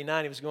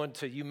 1999. He was going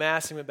to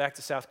UMass. He went back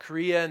to South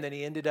Korea, and then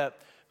he ended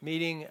up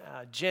meeting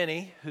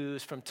Jenny,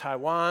 who's from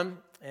Taiwan.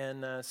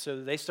 And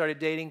so they started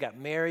dating, got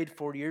married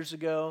 4 years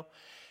ago.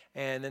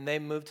 And then they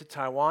moved to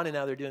Taiwan, and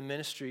now they're doing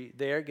ministry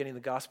there, getting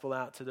the gospel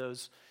out to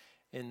those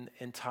in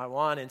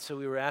Taiwan. And so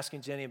we were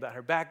asking Jenny about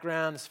her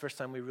background. It's the first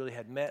time we really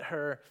had met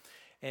her.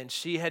 And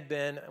she had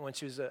been, when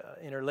she was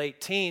in her late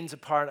teens, a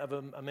part of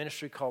a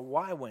ministry called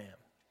YWAM,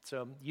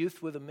 so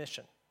Youth with a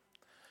Mission.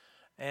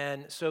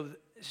 And so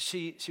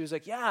she was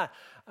like, yeah,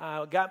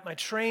 I got my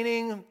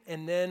training,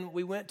 and then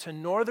we went to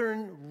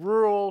northern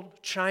rural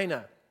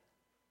China.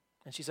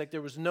 And she's like,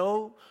 there was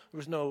no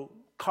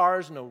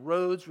cars, no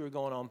roads. We were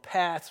going on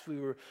paths. We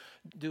were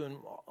doing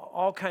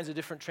all kinds of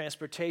different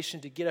transportation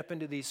to get up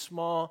into these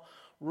small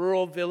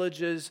rural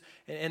villages.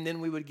 And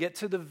then we would get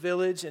to the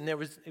village, and it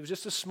was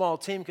just a small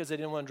team because they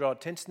didn't want to draw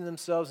attention to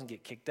themselves and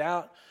get kicked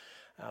out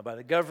by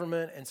the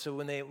government. And so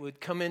when they would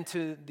come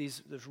into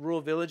these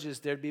rural villages,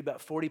 there'd be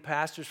about 40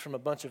 pastors from a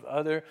bunch of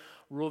other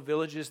rural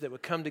villages that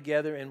would come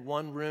together in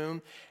one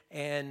room.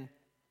 And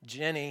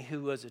Jenny,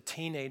 who was a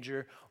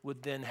teenager,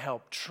 would then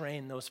help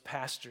train those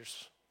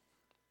pastors.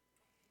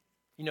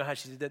 You know how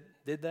she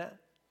did that?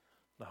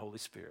 The Holy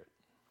Spirit.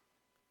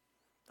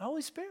 The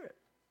Holy Spirit.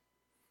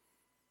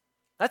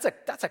 That's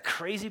a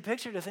crazy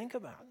picture to think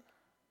about.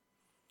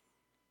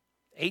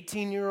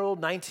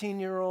 18-year-old,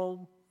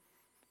 19-year-old,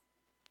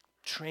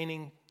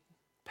 training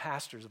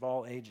pastors of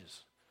all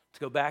ages to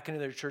go back into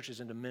their churches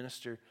and to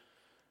minister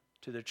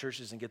to their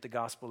churches and get the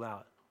gospel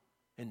out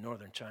in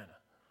northern China.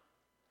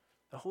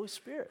 The Holy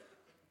Spirit.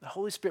 The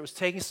Holy Spirit was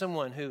taking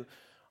someone who,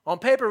 on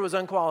paper, was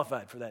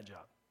unqualified for that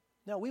job.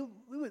 No, we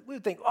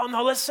would think, oh,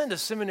 no, let's send a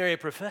seminary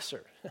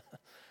professor.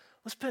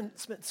 Let's spend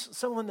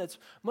someone that's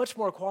much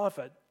more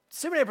qualified.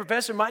 Seminary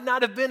professor might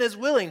not have been as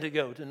willing to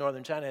go to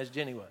northern China as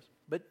Jenny was,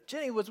 but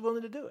Jenny was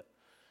willing to do it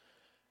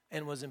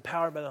and was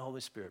empowered by the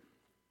Holy Spirit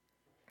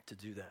to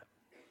do that.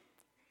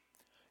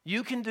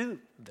 You can do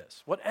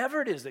this.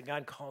 Whatever it is that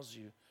God calls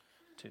you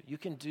to, you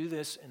can do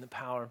this in the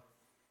power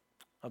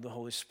of the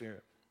Holy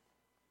Spirit.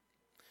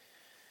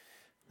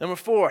 Number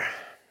 4,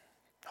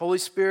 Holy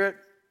Spirit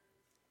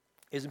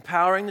is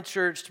empowering the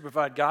church to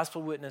provide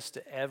gospel witness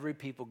to every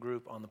people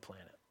group on the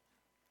planet.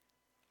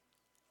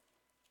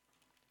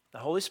 The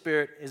Holy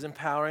Spirit is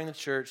empowering the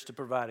church to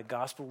provide a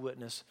gospel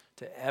witness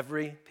to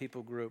every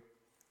people group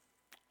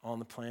on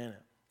the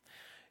planet.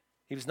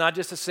 He was not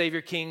just a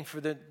Savior King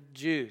for the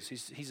Jews.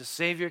 He's a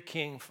Savior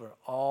King for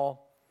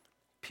all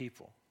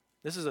people.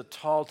 This is a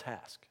tall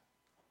task.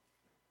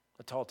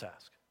 A tall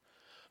task.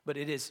 But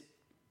it is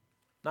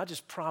not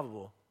just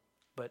probable,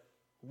 but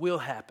will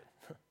happen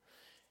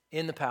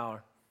in the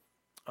power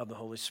of the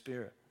Holy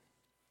Spirit.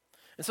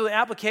 And so the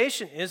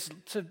application is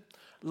to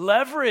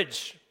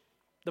leverage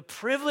the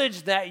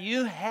privilege that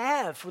you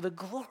have for the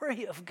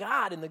glory of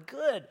God and the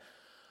good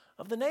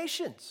of the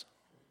nations.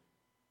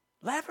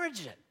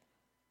 Leverage it.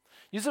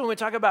 Usually when we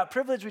talk about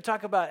privilege, we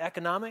talk about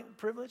economic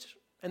privilege,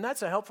 and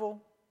that's a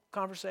helpful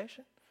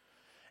conversation.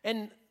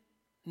 And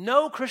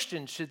no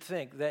Christian should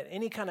think that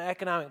any kind of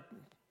economic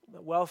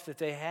wealth that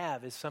they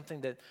have is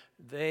something that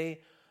they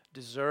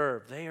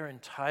deserve, they are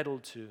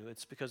entitled to.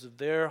 It's because of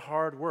their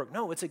hard work.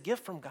 No, it's a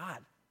gift from God.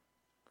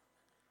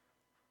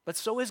 But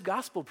so is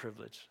gospel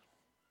privilege.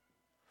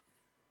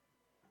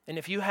 And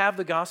if you have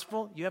the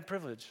gospel, you have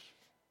privilege.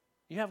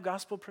 You have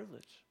gospel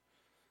privilege.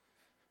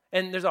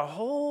 And there's a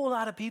whole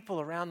lot of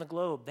people around the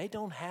globe, they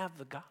don't have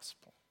the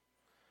gospel.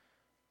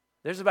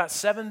 There's about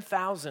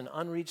 7,000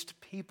 unreached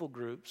people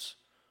groups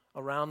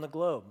around the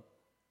globe,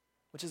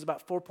 which is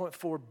about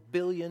 4.4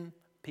 billion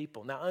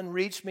people. Now,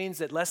 unreached means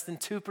that less than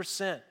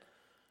 2%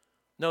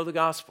 know the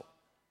gospel.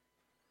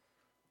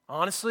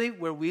 Honestly,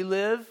 where we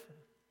live,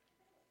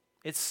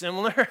 it's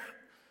similar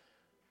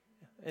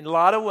in a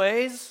lot of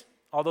ways,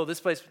 although this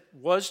place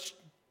was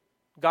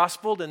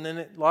gospeled and then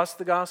it lost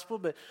the gospel,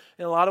 but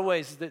in a lot of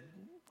ways, that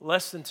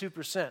less than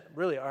 2%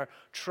 really are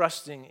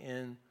trusting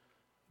in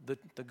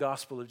the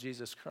gospel of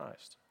Jesus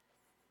Christ.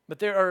 But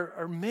there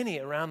are many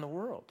around the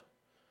world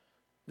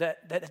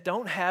that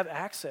don't have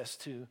access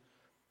to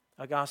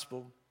a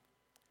gospel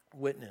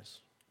witness.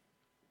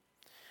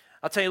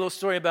 I'll tell you a little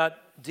story about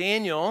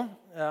Daniel.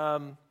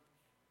 I'm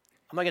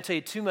not going to tell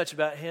you too much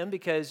about him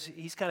because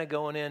he's kind of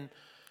going in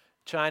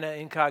China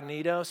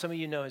incognito. Some of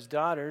you know his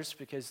daughters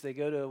because they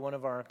go to one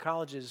of our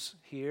colleges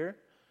here.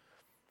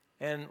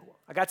 And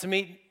I got to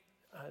meet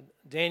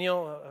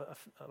Daniel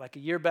like a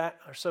year back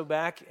or so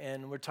back,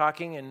 and we're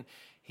talking, and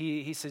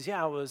he says,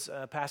 yeah, I was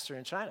a pastor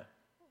in China.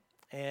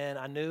 And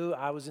I knew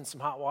I was in some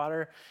hot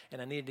water,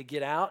 and I needed to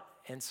get out.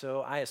 And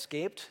so I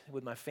escaped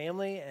with my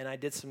family, and I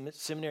did some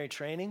seminary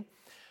training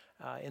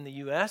in the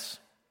U.S.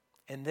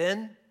 And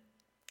then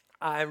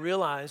I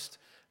realized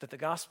that the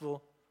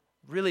gospel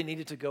really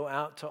needed to go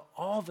out to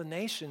all the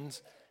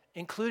nations,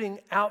 including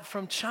out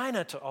from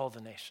China to all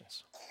the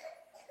nations.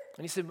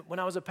 And he said, when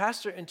I was a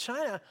pastor in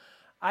China,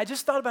 I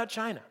just thought about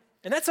China.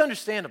 And that's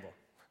understandable,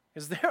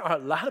 because there are a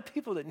lot of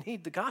people that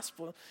need the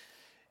gospel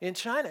in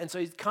China. And so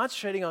he's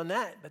concentrating on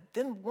that. But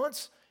then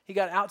once he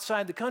got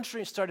outside the country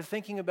and started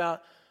thinking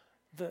about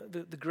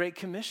the Great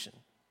Commission,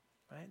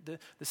 right?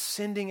 The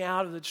sending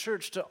out of the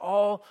church to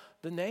all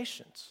the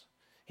nations,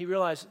 he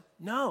realized,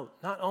 no,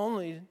 not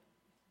only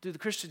do the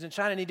Christians in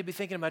China need to be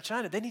thinking about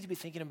China, they need to be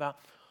thinking about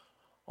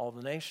all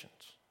the nations.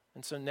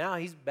 And so now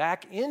he's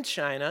back in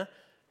China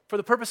for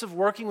the purpose of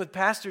working with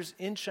pastors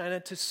in China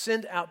to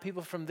send out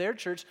people from their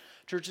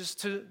churches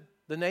to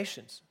the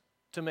nations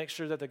to make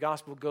sure that the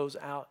gospel goes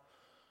out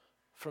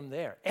from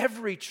there.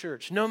 Every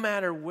church, no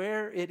matter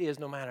where it is,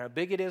 no matter how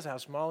big it is, how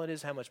small it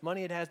is, how much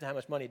money it has, and how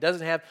much money it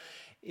doesn't have,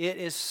 it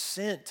is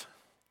sent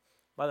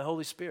by the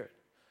Holy Spirit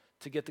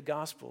to get the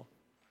gospel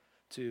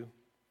to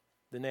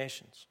the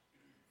nations.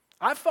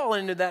 I've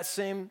fallen into that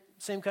same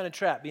kind of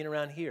trap being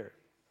around here.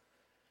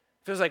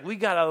 It feels like we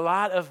got a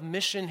lot of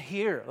mission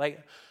here.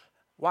 Like,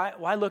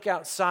 why look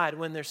outside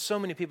when there's so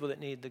many people that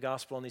need the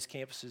gospel on these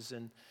campuses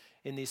and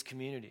in these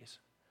communities?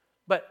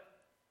 But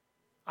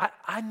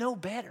I know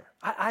better.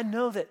 I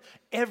know that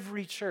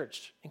every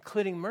church,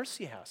 including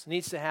Mercy House,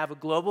 needs to have a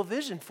global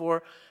vision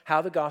for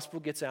how the gospel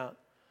gets out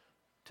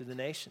to the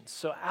nations.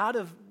 So out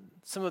of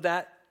some of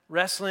that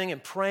wrestling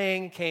and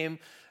praying came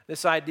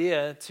this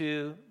idea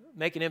to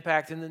make an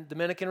impact in the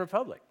Dominican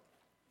Republic.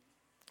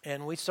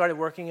 And we started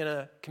working in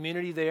a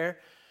community there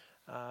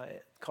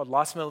called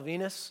Las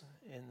Malvinas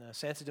in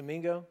Santo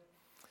Domingo.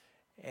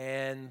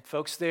 And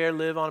folks there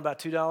live on about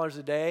 $2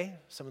 a day,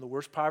 some of the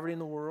worst poverty in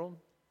the world.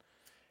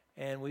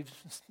 And we've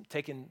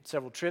taken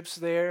several trips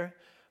there.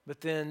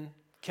 But then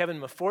Kevin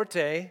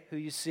Maforte, who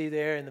you see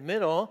there in the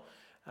middle,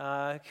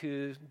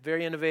 who's a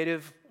very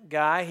innovative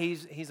guy,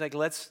 he's like,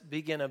 let's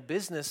begin a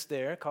business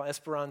there called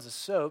Esperanza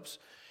Soaps,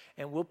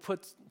 and we'll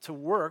put to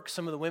work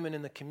some of the women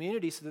in the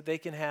community so that they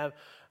can have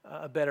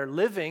a better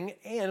living,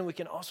 and we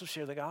can also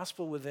share the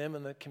gospel with them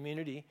in the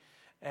community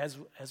as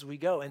we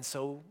go. And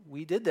so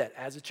we did that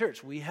as a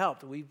church. We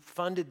helped. We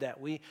funded that.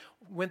 We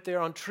went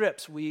there on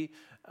trips. We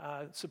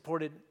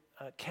supported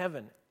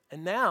Kevin.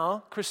 And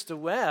now Krista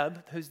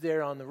Webb, who's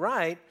there on the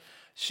right,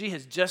 she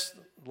has just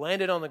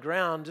landed on the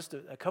ground just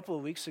a couple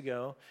of weeks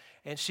ago,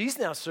 and she's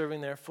now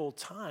serving there full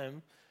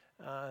time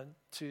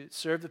to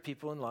serve the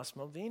people in Las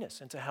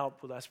Malvinas and to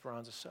help with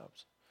Esperanza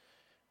Soaps.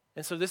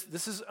 And so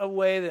this is a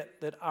way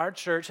that our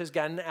church has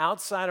gotten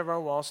outside of our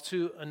walls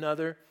to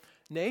another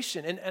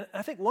nation. And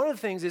I think one of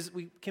the things is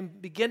we can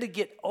begin to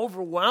get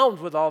overwhelmed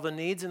with all the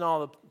needs and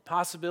all the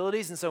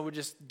possibilities, and so we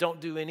just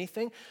don't do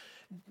anything.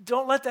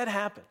 Don't let that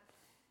happen.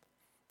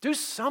 Do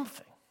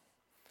something,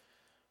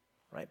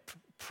 right?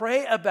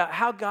 Pray about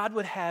how God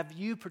would have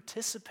you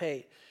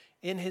participate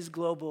in his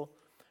global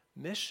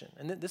mission.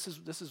 And this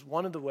is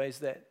one of the ways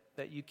that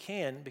you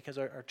can, because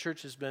our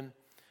church has been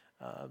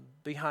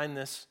behind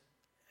this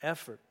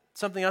effort.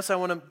 Something else I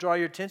want to draw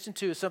your attention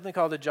to is something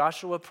called the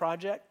Joshua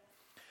Project.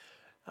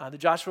 The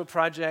Joshua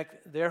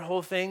Project, their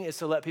whole thing is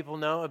to let people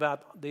know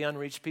about the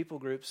unreached people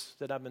groups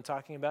that I've been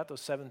talking about,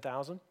 those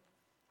 7,000.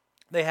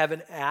 They have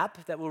an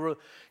app that will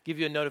give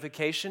you a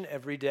notification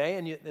every day,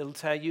 and it'll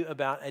tell you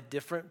about a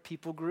different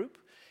people group.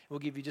 It will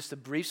give you just a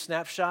brief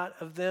snapshot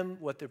of them,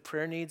 what their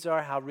prayer needs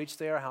are, how reached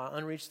they are, how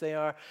unreached they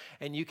are,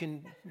 and you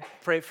can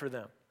pray for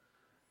them.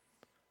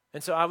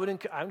 And so I would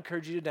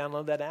encourage you to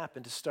download that app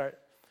and to start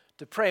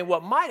to pray. And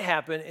what might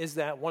happen is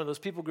that one of those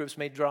people groups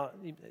may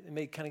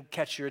kind of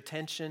catch your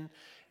attention,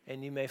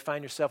 and you may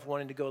find yourself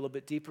wanting to go a little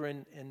bit deeper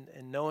in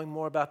knowing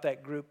more about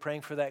that group,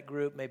 praying for that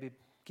group, maybe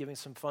giving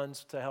some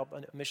funds to help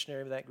a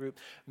missionary with that group,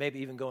 maybe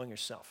even going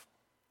yourself.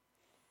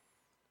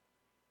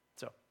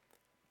 So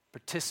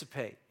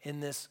participate in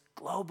this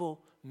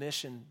global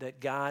mission that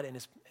God and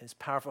his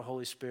powerful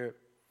Holy Spirit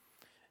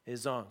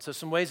is on. So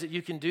some ways that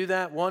you can do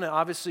that. One,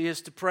 obviously,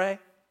 is to pray,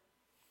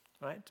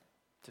 right?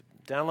 To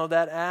download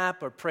that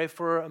app or pray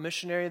for a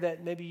missionary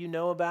that maybe you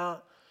know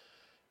about,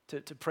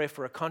 to pray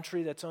for a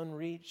country that's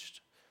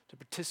unreached, to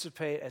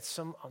participate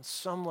on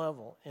some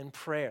level in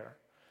prayer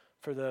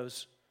for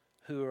those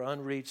who are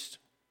unreached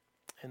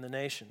in the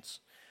nations.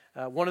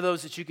 One of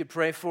those that you could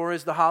pray for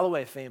is the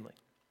Holloway family.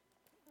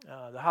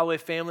 The Holloway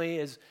family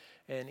is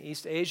in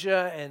East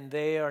Asia, and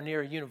they are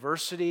near a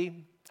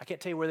university. I can't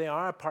tell you where they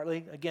are,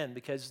 partly, again,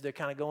 because they're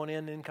kind of going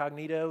in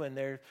incognito, and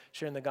they're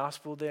sharing the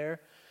gospel there.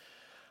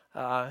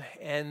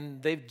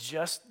 And they've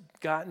just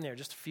gotten there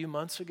just a few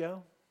months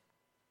ago.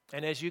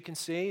 And as you can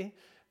see,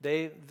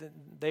 they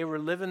were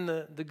living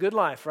the good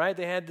life, right?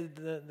 They had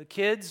the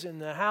kids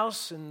and the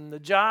house and the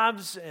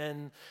jobs,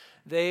 and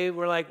they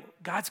were like,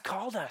 God's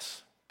called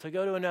us to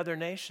go to another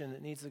nation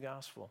that needs the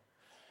gospel.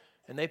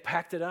 And they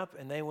packed it up,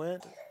 and they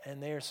went,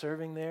 and they are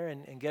serving there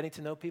and getting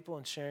to know people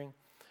and sharing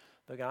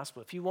the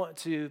gospel. If you want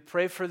to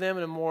pray for them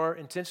in a more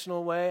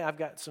intentional way, I've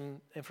got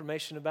some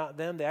information about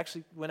them. They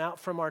actually went out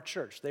from our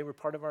church. They were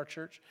part of our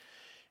church.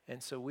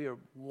 And so we are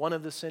one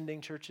of the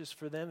sending churches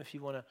for them. If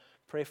you want to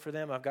pray for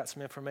them, I've got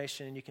some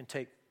information, and you can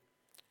take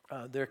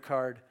their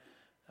card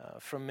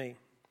from me.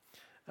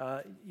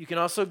 You can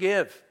also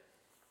give.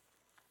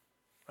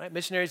 Right?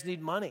 Missionaries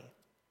need money.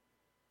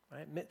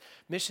 Right?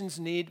 Missions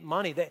need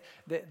money.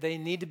 They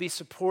need to be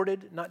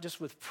supported, not just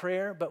with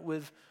prayer, but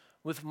with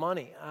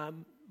money.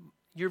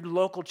 Your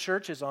local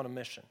church is on a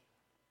mission,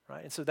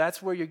 right? And so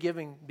that's where your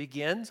giving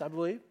begins, I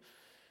believe,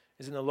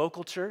 is in the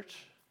local church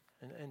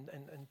and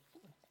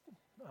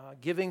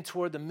giving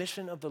toward the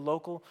mission of the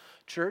local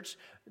church.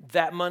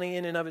 That money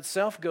in and of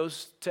itself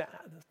goes to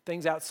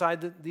things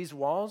outside these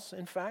walls,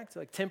 in fact.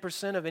 Like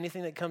 10% of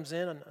anything that comes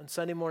in on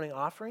Sunday morning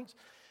offerings,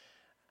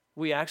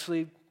 we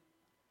actually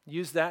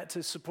use that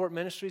to support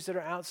ministries that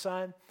are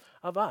outside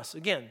of us.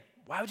 Again,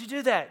 why would you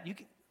do that?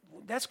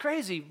 That's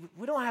crazy.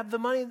 We don't have the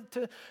money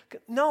to.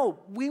 No,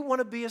 we want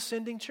to be a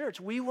sending church.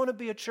 We want to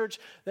be a church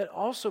that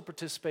also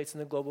participates in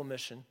the global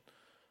mission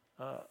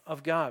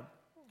of God.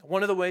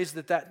 One of the ways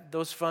that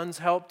those funds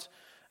helped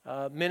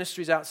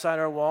ministries outside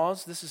our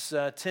walls, this is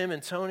Tim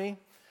and Tony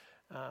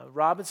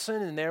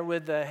Robinson, and they're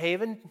with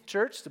Haven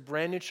Church, the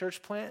brand new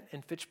church plant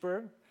in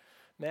Fitchburg,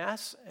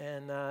 Mass.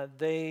 And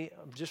they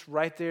are just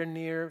right there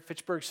near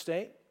Fitchburg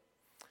State.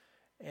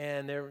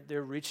 And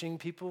they're reaching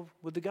people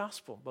with the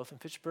gospel, both in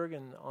Fitchburg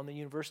and on the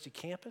university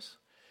campus.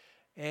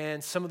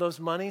 And some of those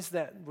monies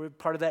that were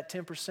part of that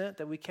 10%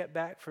 that we kept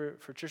back for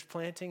church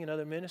planting and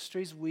other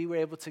ministries, we were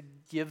able to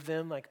give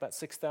them like about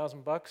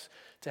 $6,000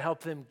 to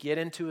help them get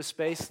into a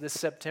space this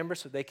September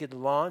so they could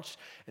launch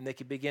and they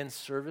could begin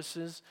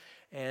services.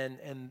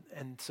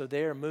 And so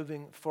they are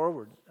moving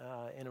forward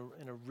in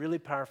a really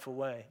powerful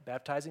way,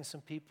 baptizing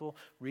some people,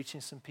 reaching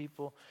some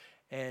people.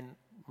 And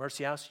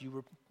Mercy House,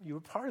 you were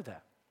part of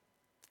that.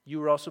 You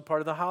were also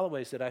part of the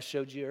Holloways that I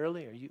showed you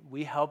earlier.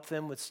 We helped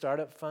them with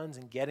startup funds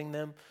and getting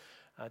them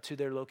to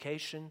their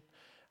location.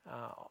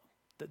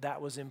 That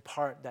was in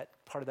part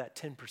of that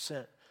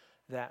 10%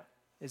 that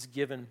is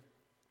given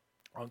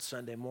on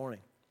Sunday morning.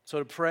 So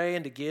to pray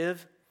and to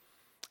give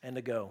and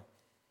to go.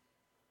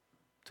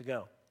 To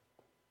go.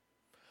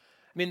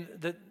 I mean,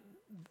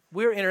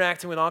 we're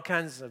interacting with all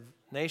kinds of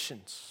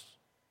nations.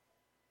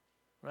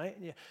 Right?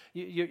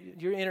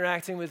 You're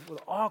interacting with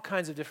all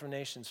kinds of different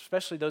nations,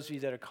 especially those of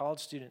you that are college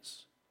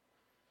students.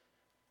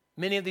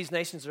 Many of these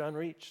nations are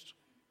unreached.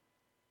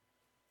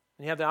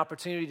 And you have the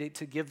opportunity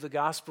to give the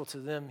gospel to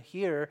them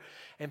here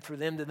and for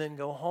them to then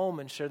go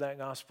home and share that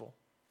gospel.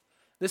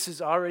 This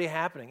is already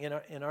happening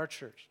in our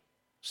church.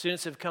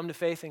 Students have come to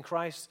faith in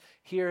Christ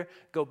here,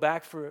 go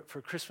back for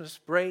Christmas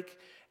break,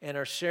 and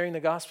are sharing the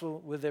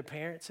gospel with their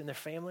parents and their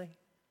family.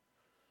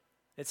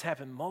 It's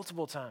happened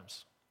multiple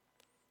times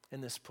in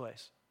this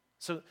place.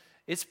 So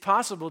it's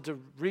possible to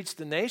reach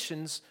the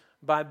nations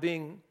by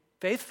being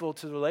faithful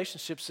to the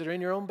relationships that are in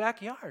your own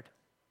backyard.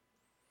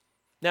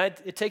 Now,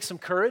 it takes some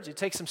courage. It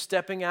takes some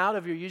stepping out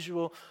of your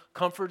usual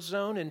comfort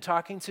zone and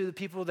talking to the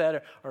people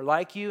that are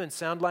like you and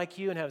sound like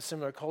you and have a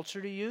similar culture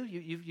to you.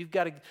 You've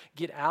got to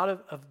get out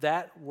of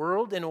that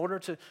world in order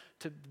to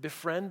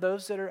befriend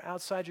those that are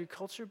outside your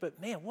culture.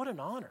 But man, what an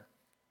honor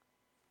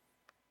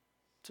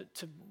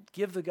to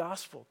give the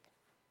gospel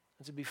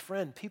and to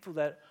befriend people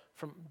that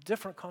from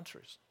different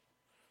countries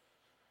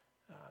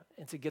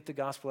and to get the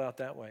gospel out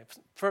that way.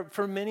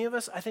 For many of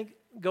us, I think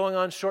going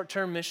on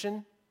short-term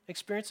mission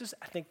experiences,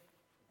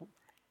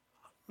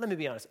 let me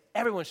be honest,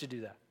 everyone should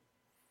do that.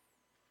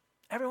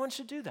 Everyone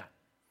should do that.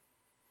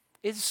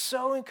 It's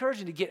so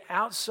encouraging to get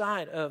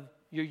outside of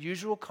your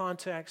usual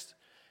context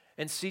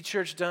and see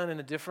church done in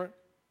a different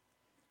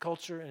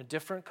culture, in a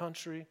different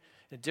country,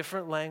 in a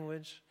different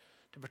language,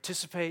 to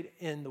participate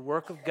in the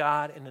work of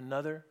God in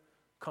another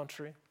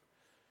country.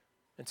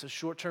 And so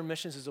short-term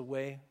missions is a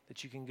way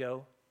that you can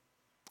go.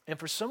 And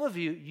for some of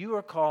you, you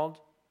are called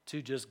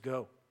to just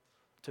go,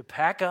 to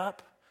pack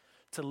up,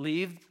 to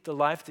leave the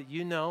life that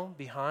you know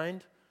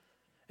behind,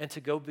 and to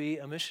go be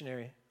a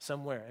missionary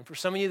somewhere. And for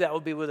some of you, that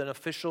will be with an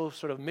official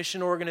sort of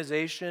mission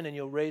organization, and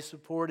you'll raise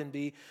support and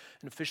be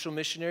an official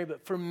missionary.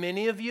 But for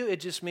many of you,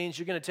 it just means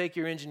you're going to take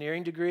your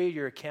engineering degree,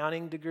 your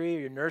accounting degree, or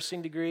your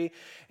nursing degree,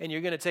 and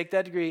you're going to take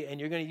that degree and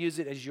you're going to use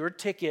it as your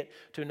ticket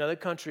to another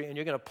country, and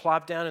you're going to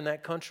plop down in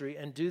that country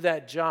and do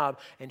that job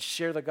and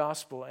share the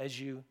gospel as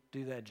you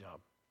do that job.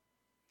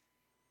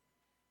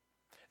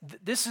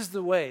 This is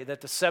the way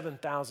that the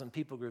 7,000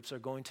 people groups are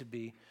going to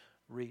be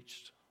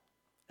reached.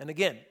 And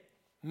again,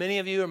 many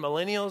of you are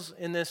millennials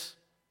in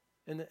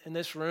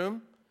this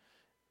room.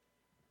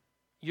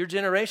 Your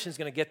generation is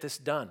going to get this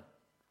done.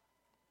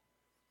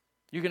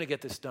 You're going to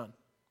get this done.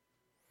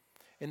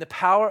 In the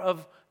power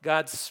of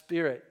God's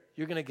Spirit,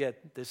 you're going to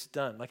get this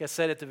done. Like I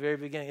said at the very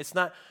beginning, it's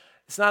not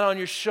on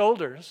your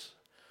shoulders,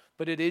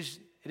 but it is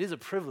a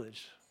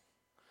privilege.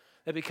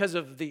 That because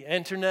of the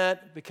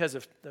internet, because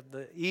of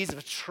the ease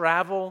of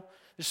travel,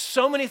 there's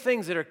so many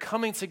things that are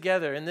coming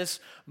together in this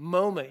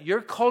moment,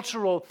 your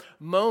cultural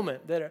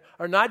moment, that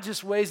are not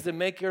just ways to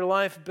make your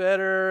life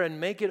better and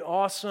make it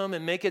awesome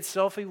and make it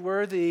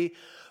selfie-worthy,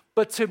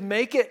 but to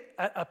make it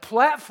a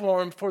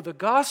platform for the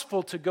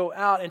gospel to go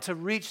out and to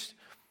reach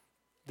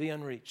the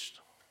unreached.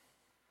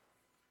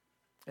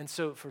 And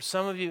so for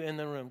some of you in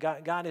the room,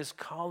 God is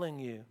calling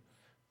you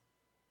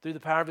through the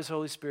power of His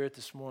Holy Spirit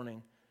this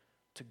morning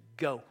to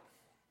go,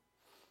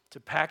 to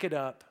pack it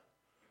up,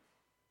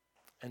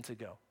 and to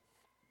go.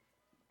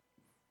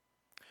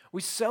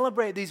 We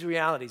celebrate these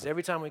realities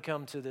every time we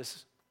come to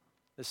this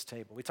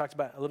table. We talked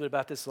a little bit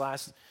about this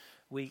last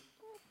week,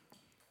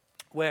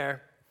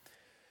 where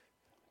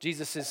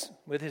Jesus is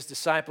with His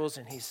disciples,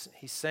 and he's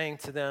saying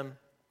to them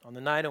on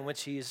the night on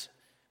which He's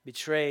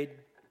betrayed,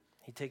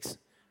 He takes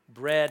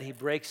bread, He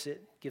breaks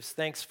it, gives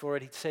thanks for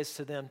it. He says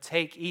to them,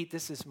 "Take, eat,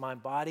 this is my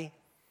body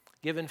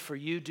given for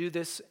you. Do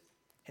this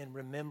in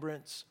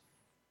remembrance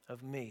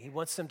of me." He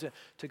wants them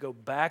to go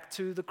back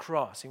to the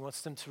cross. He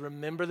wants them to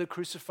remember the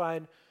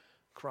crucified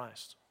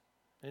Christ.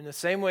 In the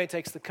same way, he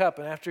takes the cup,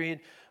 and after he had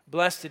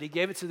blessed it, he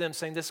gave it to them,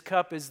 saying, this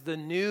cup is the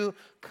new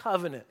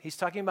covenant. He's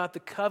talking about the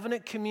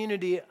covenant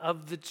community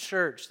of the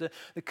church, the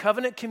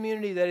covenant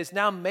community that is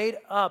now made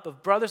up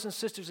of brothers and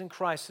sisters in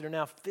Christ that are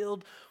now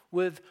filled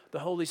with the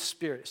Holy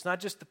Spirit. It's not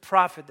just the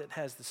prophet that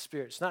has the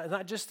Spirit. It's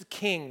not just the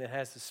king that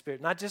has the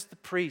Spirit, not just the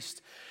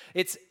priest.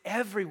 It's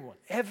everyone,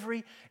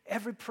 every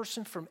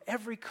person from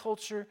every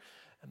culture,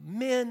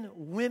 men,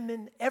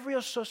 women, every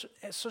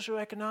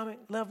socioeconomic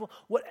level,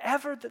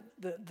 whatever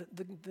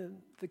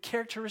the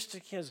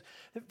characteristic is,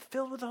 they're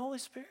filled with the Holy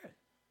Spirit.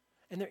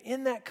 And they're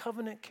in that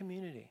covenant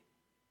community.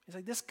 It's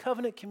like this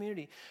covenant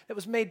community that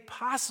was made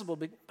possible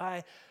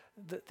by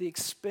the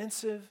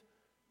expensive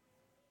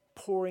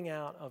pouring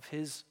out of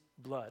his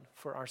blood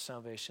for our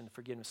salvation, the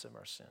forgiveness of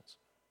our sins.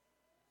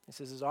 He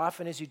says, as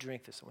often as you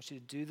drink this, I want you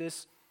to do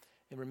this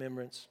in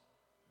remembrance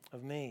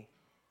of me.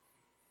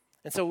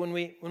 And so when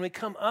we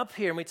come up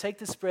here and we take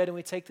this bread and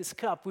we take this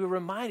cup, we're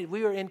reminded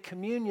we are in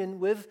communion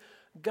with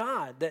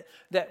God,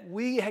 that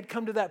we had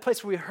come to that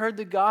place where we heard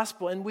the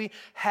gospel and we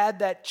had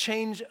that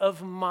change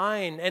of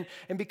mind.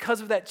 And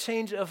because of that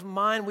change of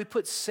mind, we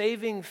put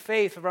saving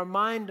faith of our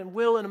mind and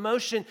will and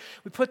emotion.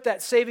 We put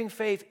that saving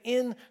faith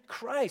in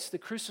Christ, the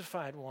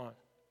crucified one.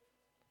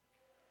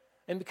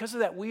 And because of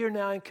that, we are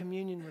now in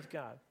communion with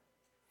God.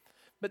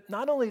 But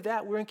not only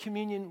that, we're in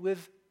communion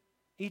with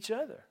each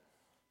other.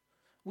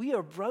 We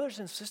are brothers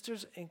and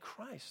sisters in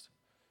Christ.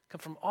 Come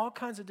from all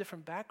kinds of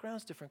different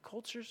backgrounds, different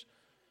cultures.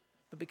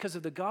 But because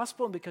of the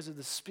gospel and because of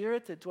the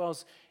Spirit that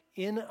dwells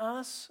in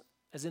us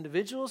as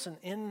individuals and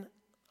in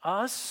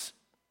us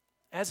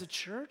as a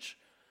church,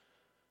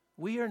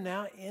 we are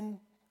now in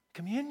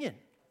communion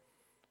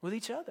with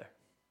each other.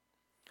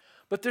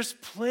 But there's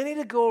plenty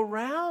to go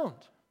around.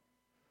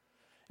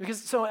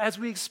 Because so as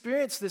we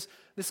experience this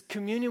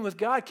communion with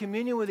God,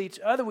 communion with each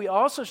other, we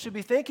also should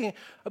be thinking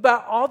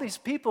about all these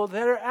people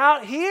that are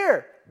out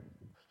here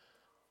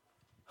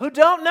who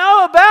don't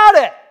know about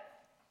it.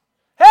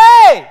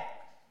 Hey!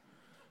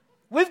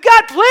 We've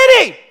got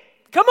plenty.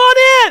 Come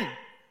on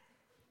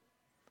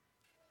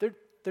in.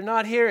 They're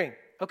not hearing.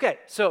 Okay,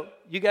 so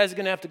you guys are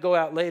going to have to go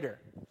out later.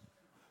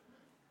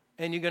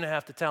 And you're going to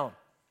have to tell them.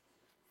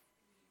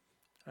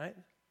 Right?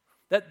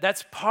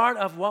 That's part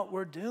of what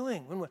we're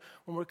doing when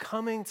we're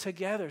coming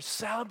together,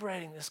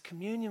 celebrating this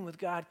communion with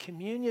God,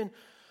 communion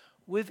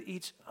with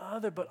each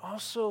other, but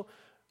also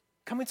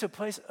coming to a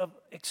place of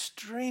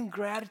extreme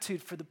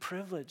gratitude for the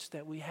privilege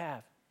that we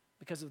have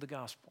because of the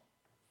gospel.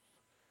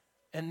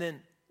 And then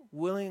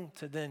willing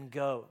to then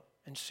go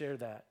and share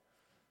that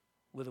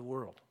with the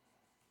world.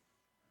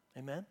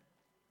 Amen?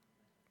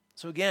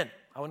 So again,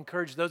 I would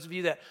encourage those of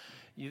you that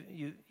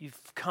you've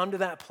come to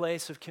that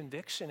place of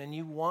conviction and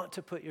you want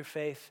to put your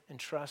faith and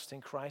trust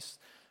in Christ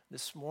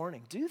this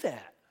morning. Do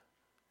that.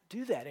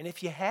 Do that. And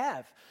if you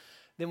have,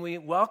 then we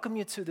welcome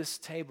you to this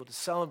table to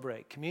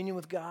celebrate communion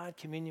with God,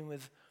 communion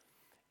with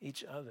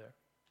each other.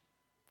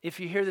 If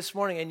you're here this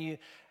morning and you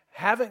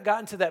haven't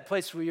gotten to that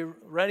place where you're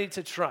ready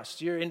to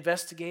trust, you're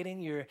investigating,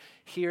 you're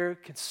here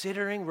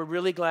considering, we're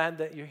really glad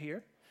that you're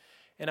here.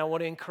 And I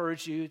want to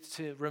encourage you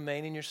to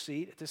remain in your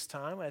seat at this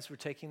time as we're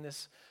taking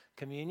this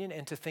communion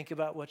and to think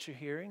about what you're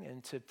hearing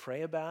and to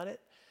pray about it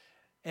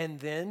and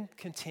then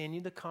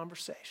continue the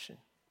conversation.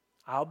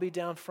 I'll be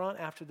down front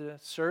after the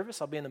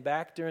service. I'll be in the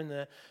back during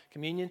the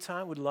communion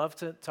time. Would love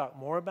to talk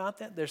more about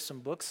that. There's some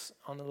books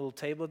on the little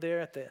table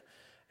there at the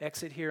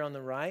exit here on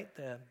the right,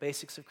 the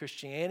Basics of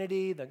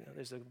Christianity.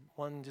 There's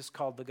one just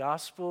called The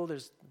Gospel.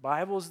 There's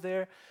Bibles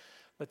there.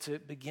 But to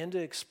begin to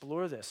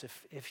explore this,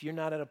 if you're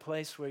not at a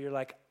place where you're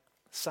like,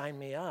 sign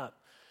me up,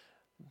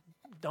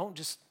 don't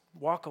just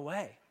walk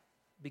away.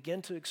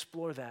 Begin to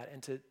explore that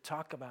and to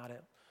talk about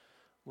it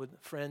with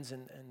friends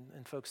and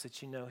folks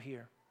that you know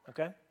here,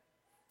 okay?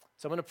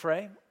 So I'm going to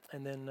pray,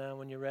 and then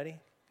when you're ready, you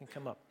can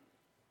come up.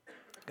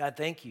 God,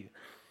 thank you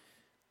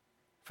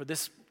for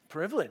this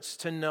privilege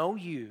to know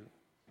you,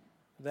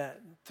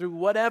 that through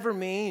whatever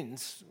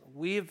means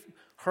we've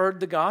heard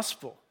the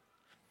gospel,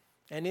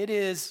 and it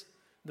is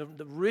the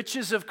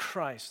riches of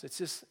Christ. It's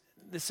just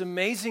this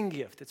amazing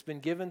gift that's been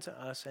given to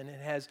us, and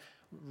it has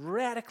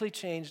radically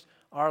changed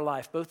our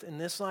life, both in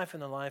this life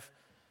and the life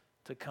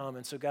to come.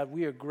 And so, God,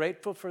 we are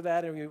grateful for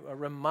that, and we are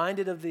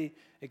reminded of the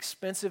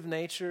expensive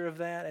nature of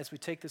that as we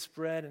take this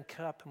bread and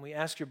cup, and we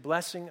ask your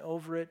blessing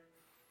over it,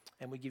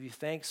 and we give you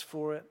thanks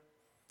for it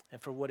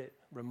and for what it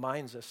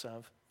reminds us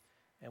of.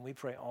 And we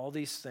pray all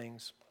these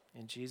things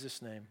in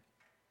Jesus' name.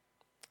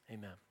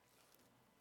 Amen.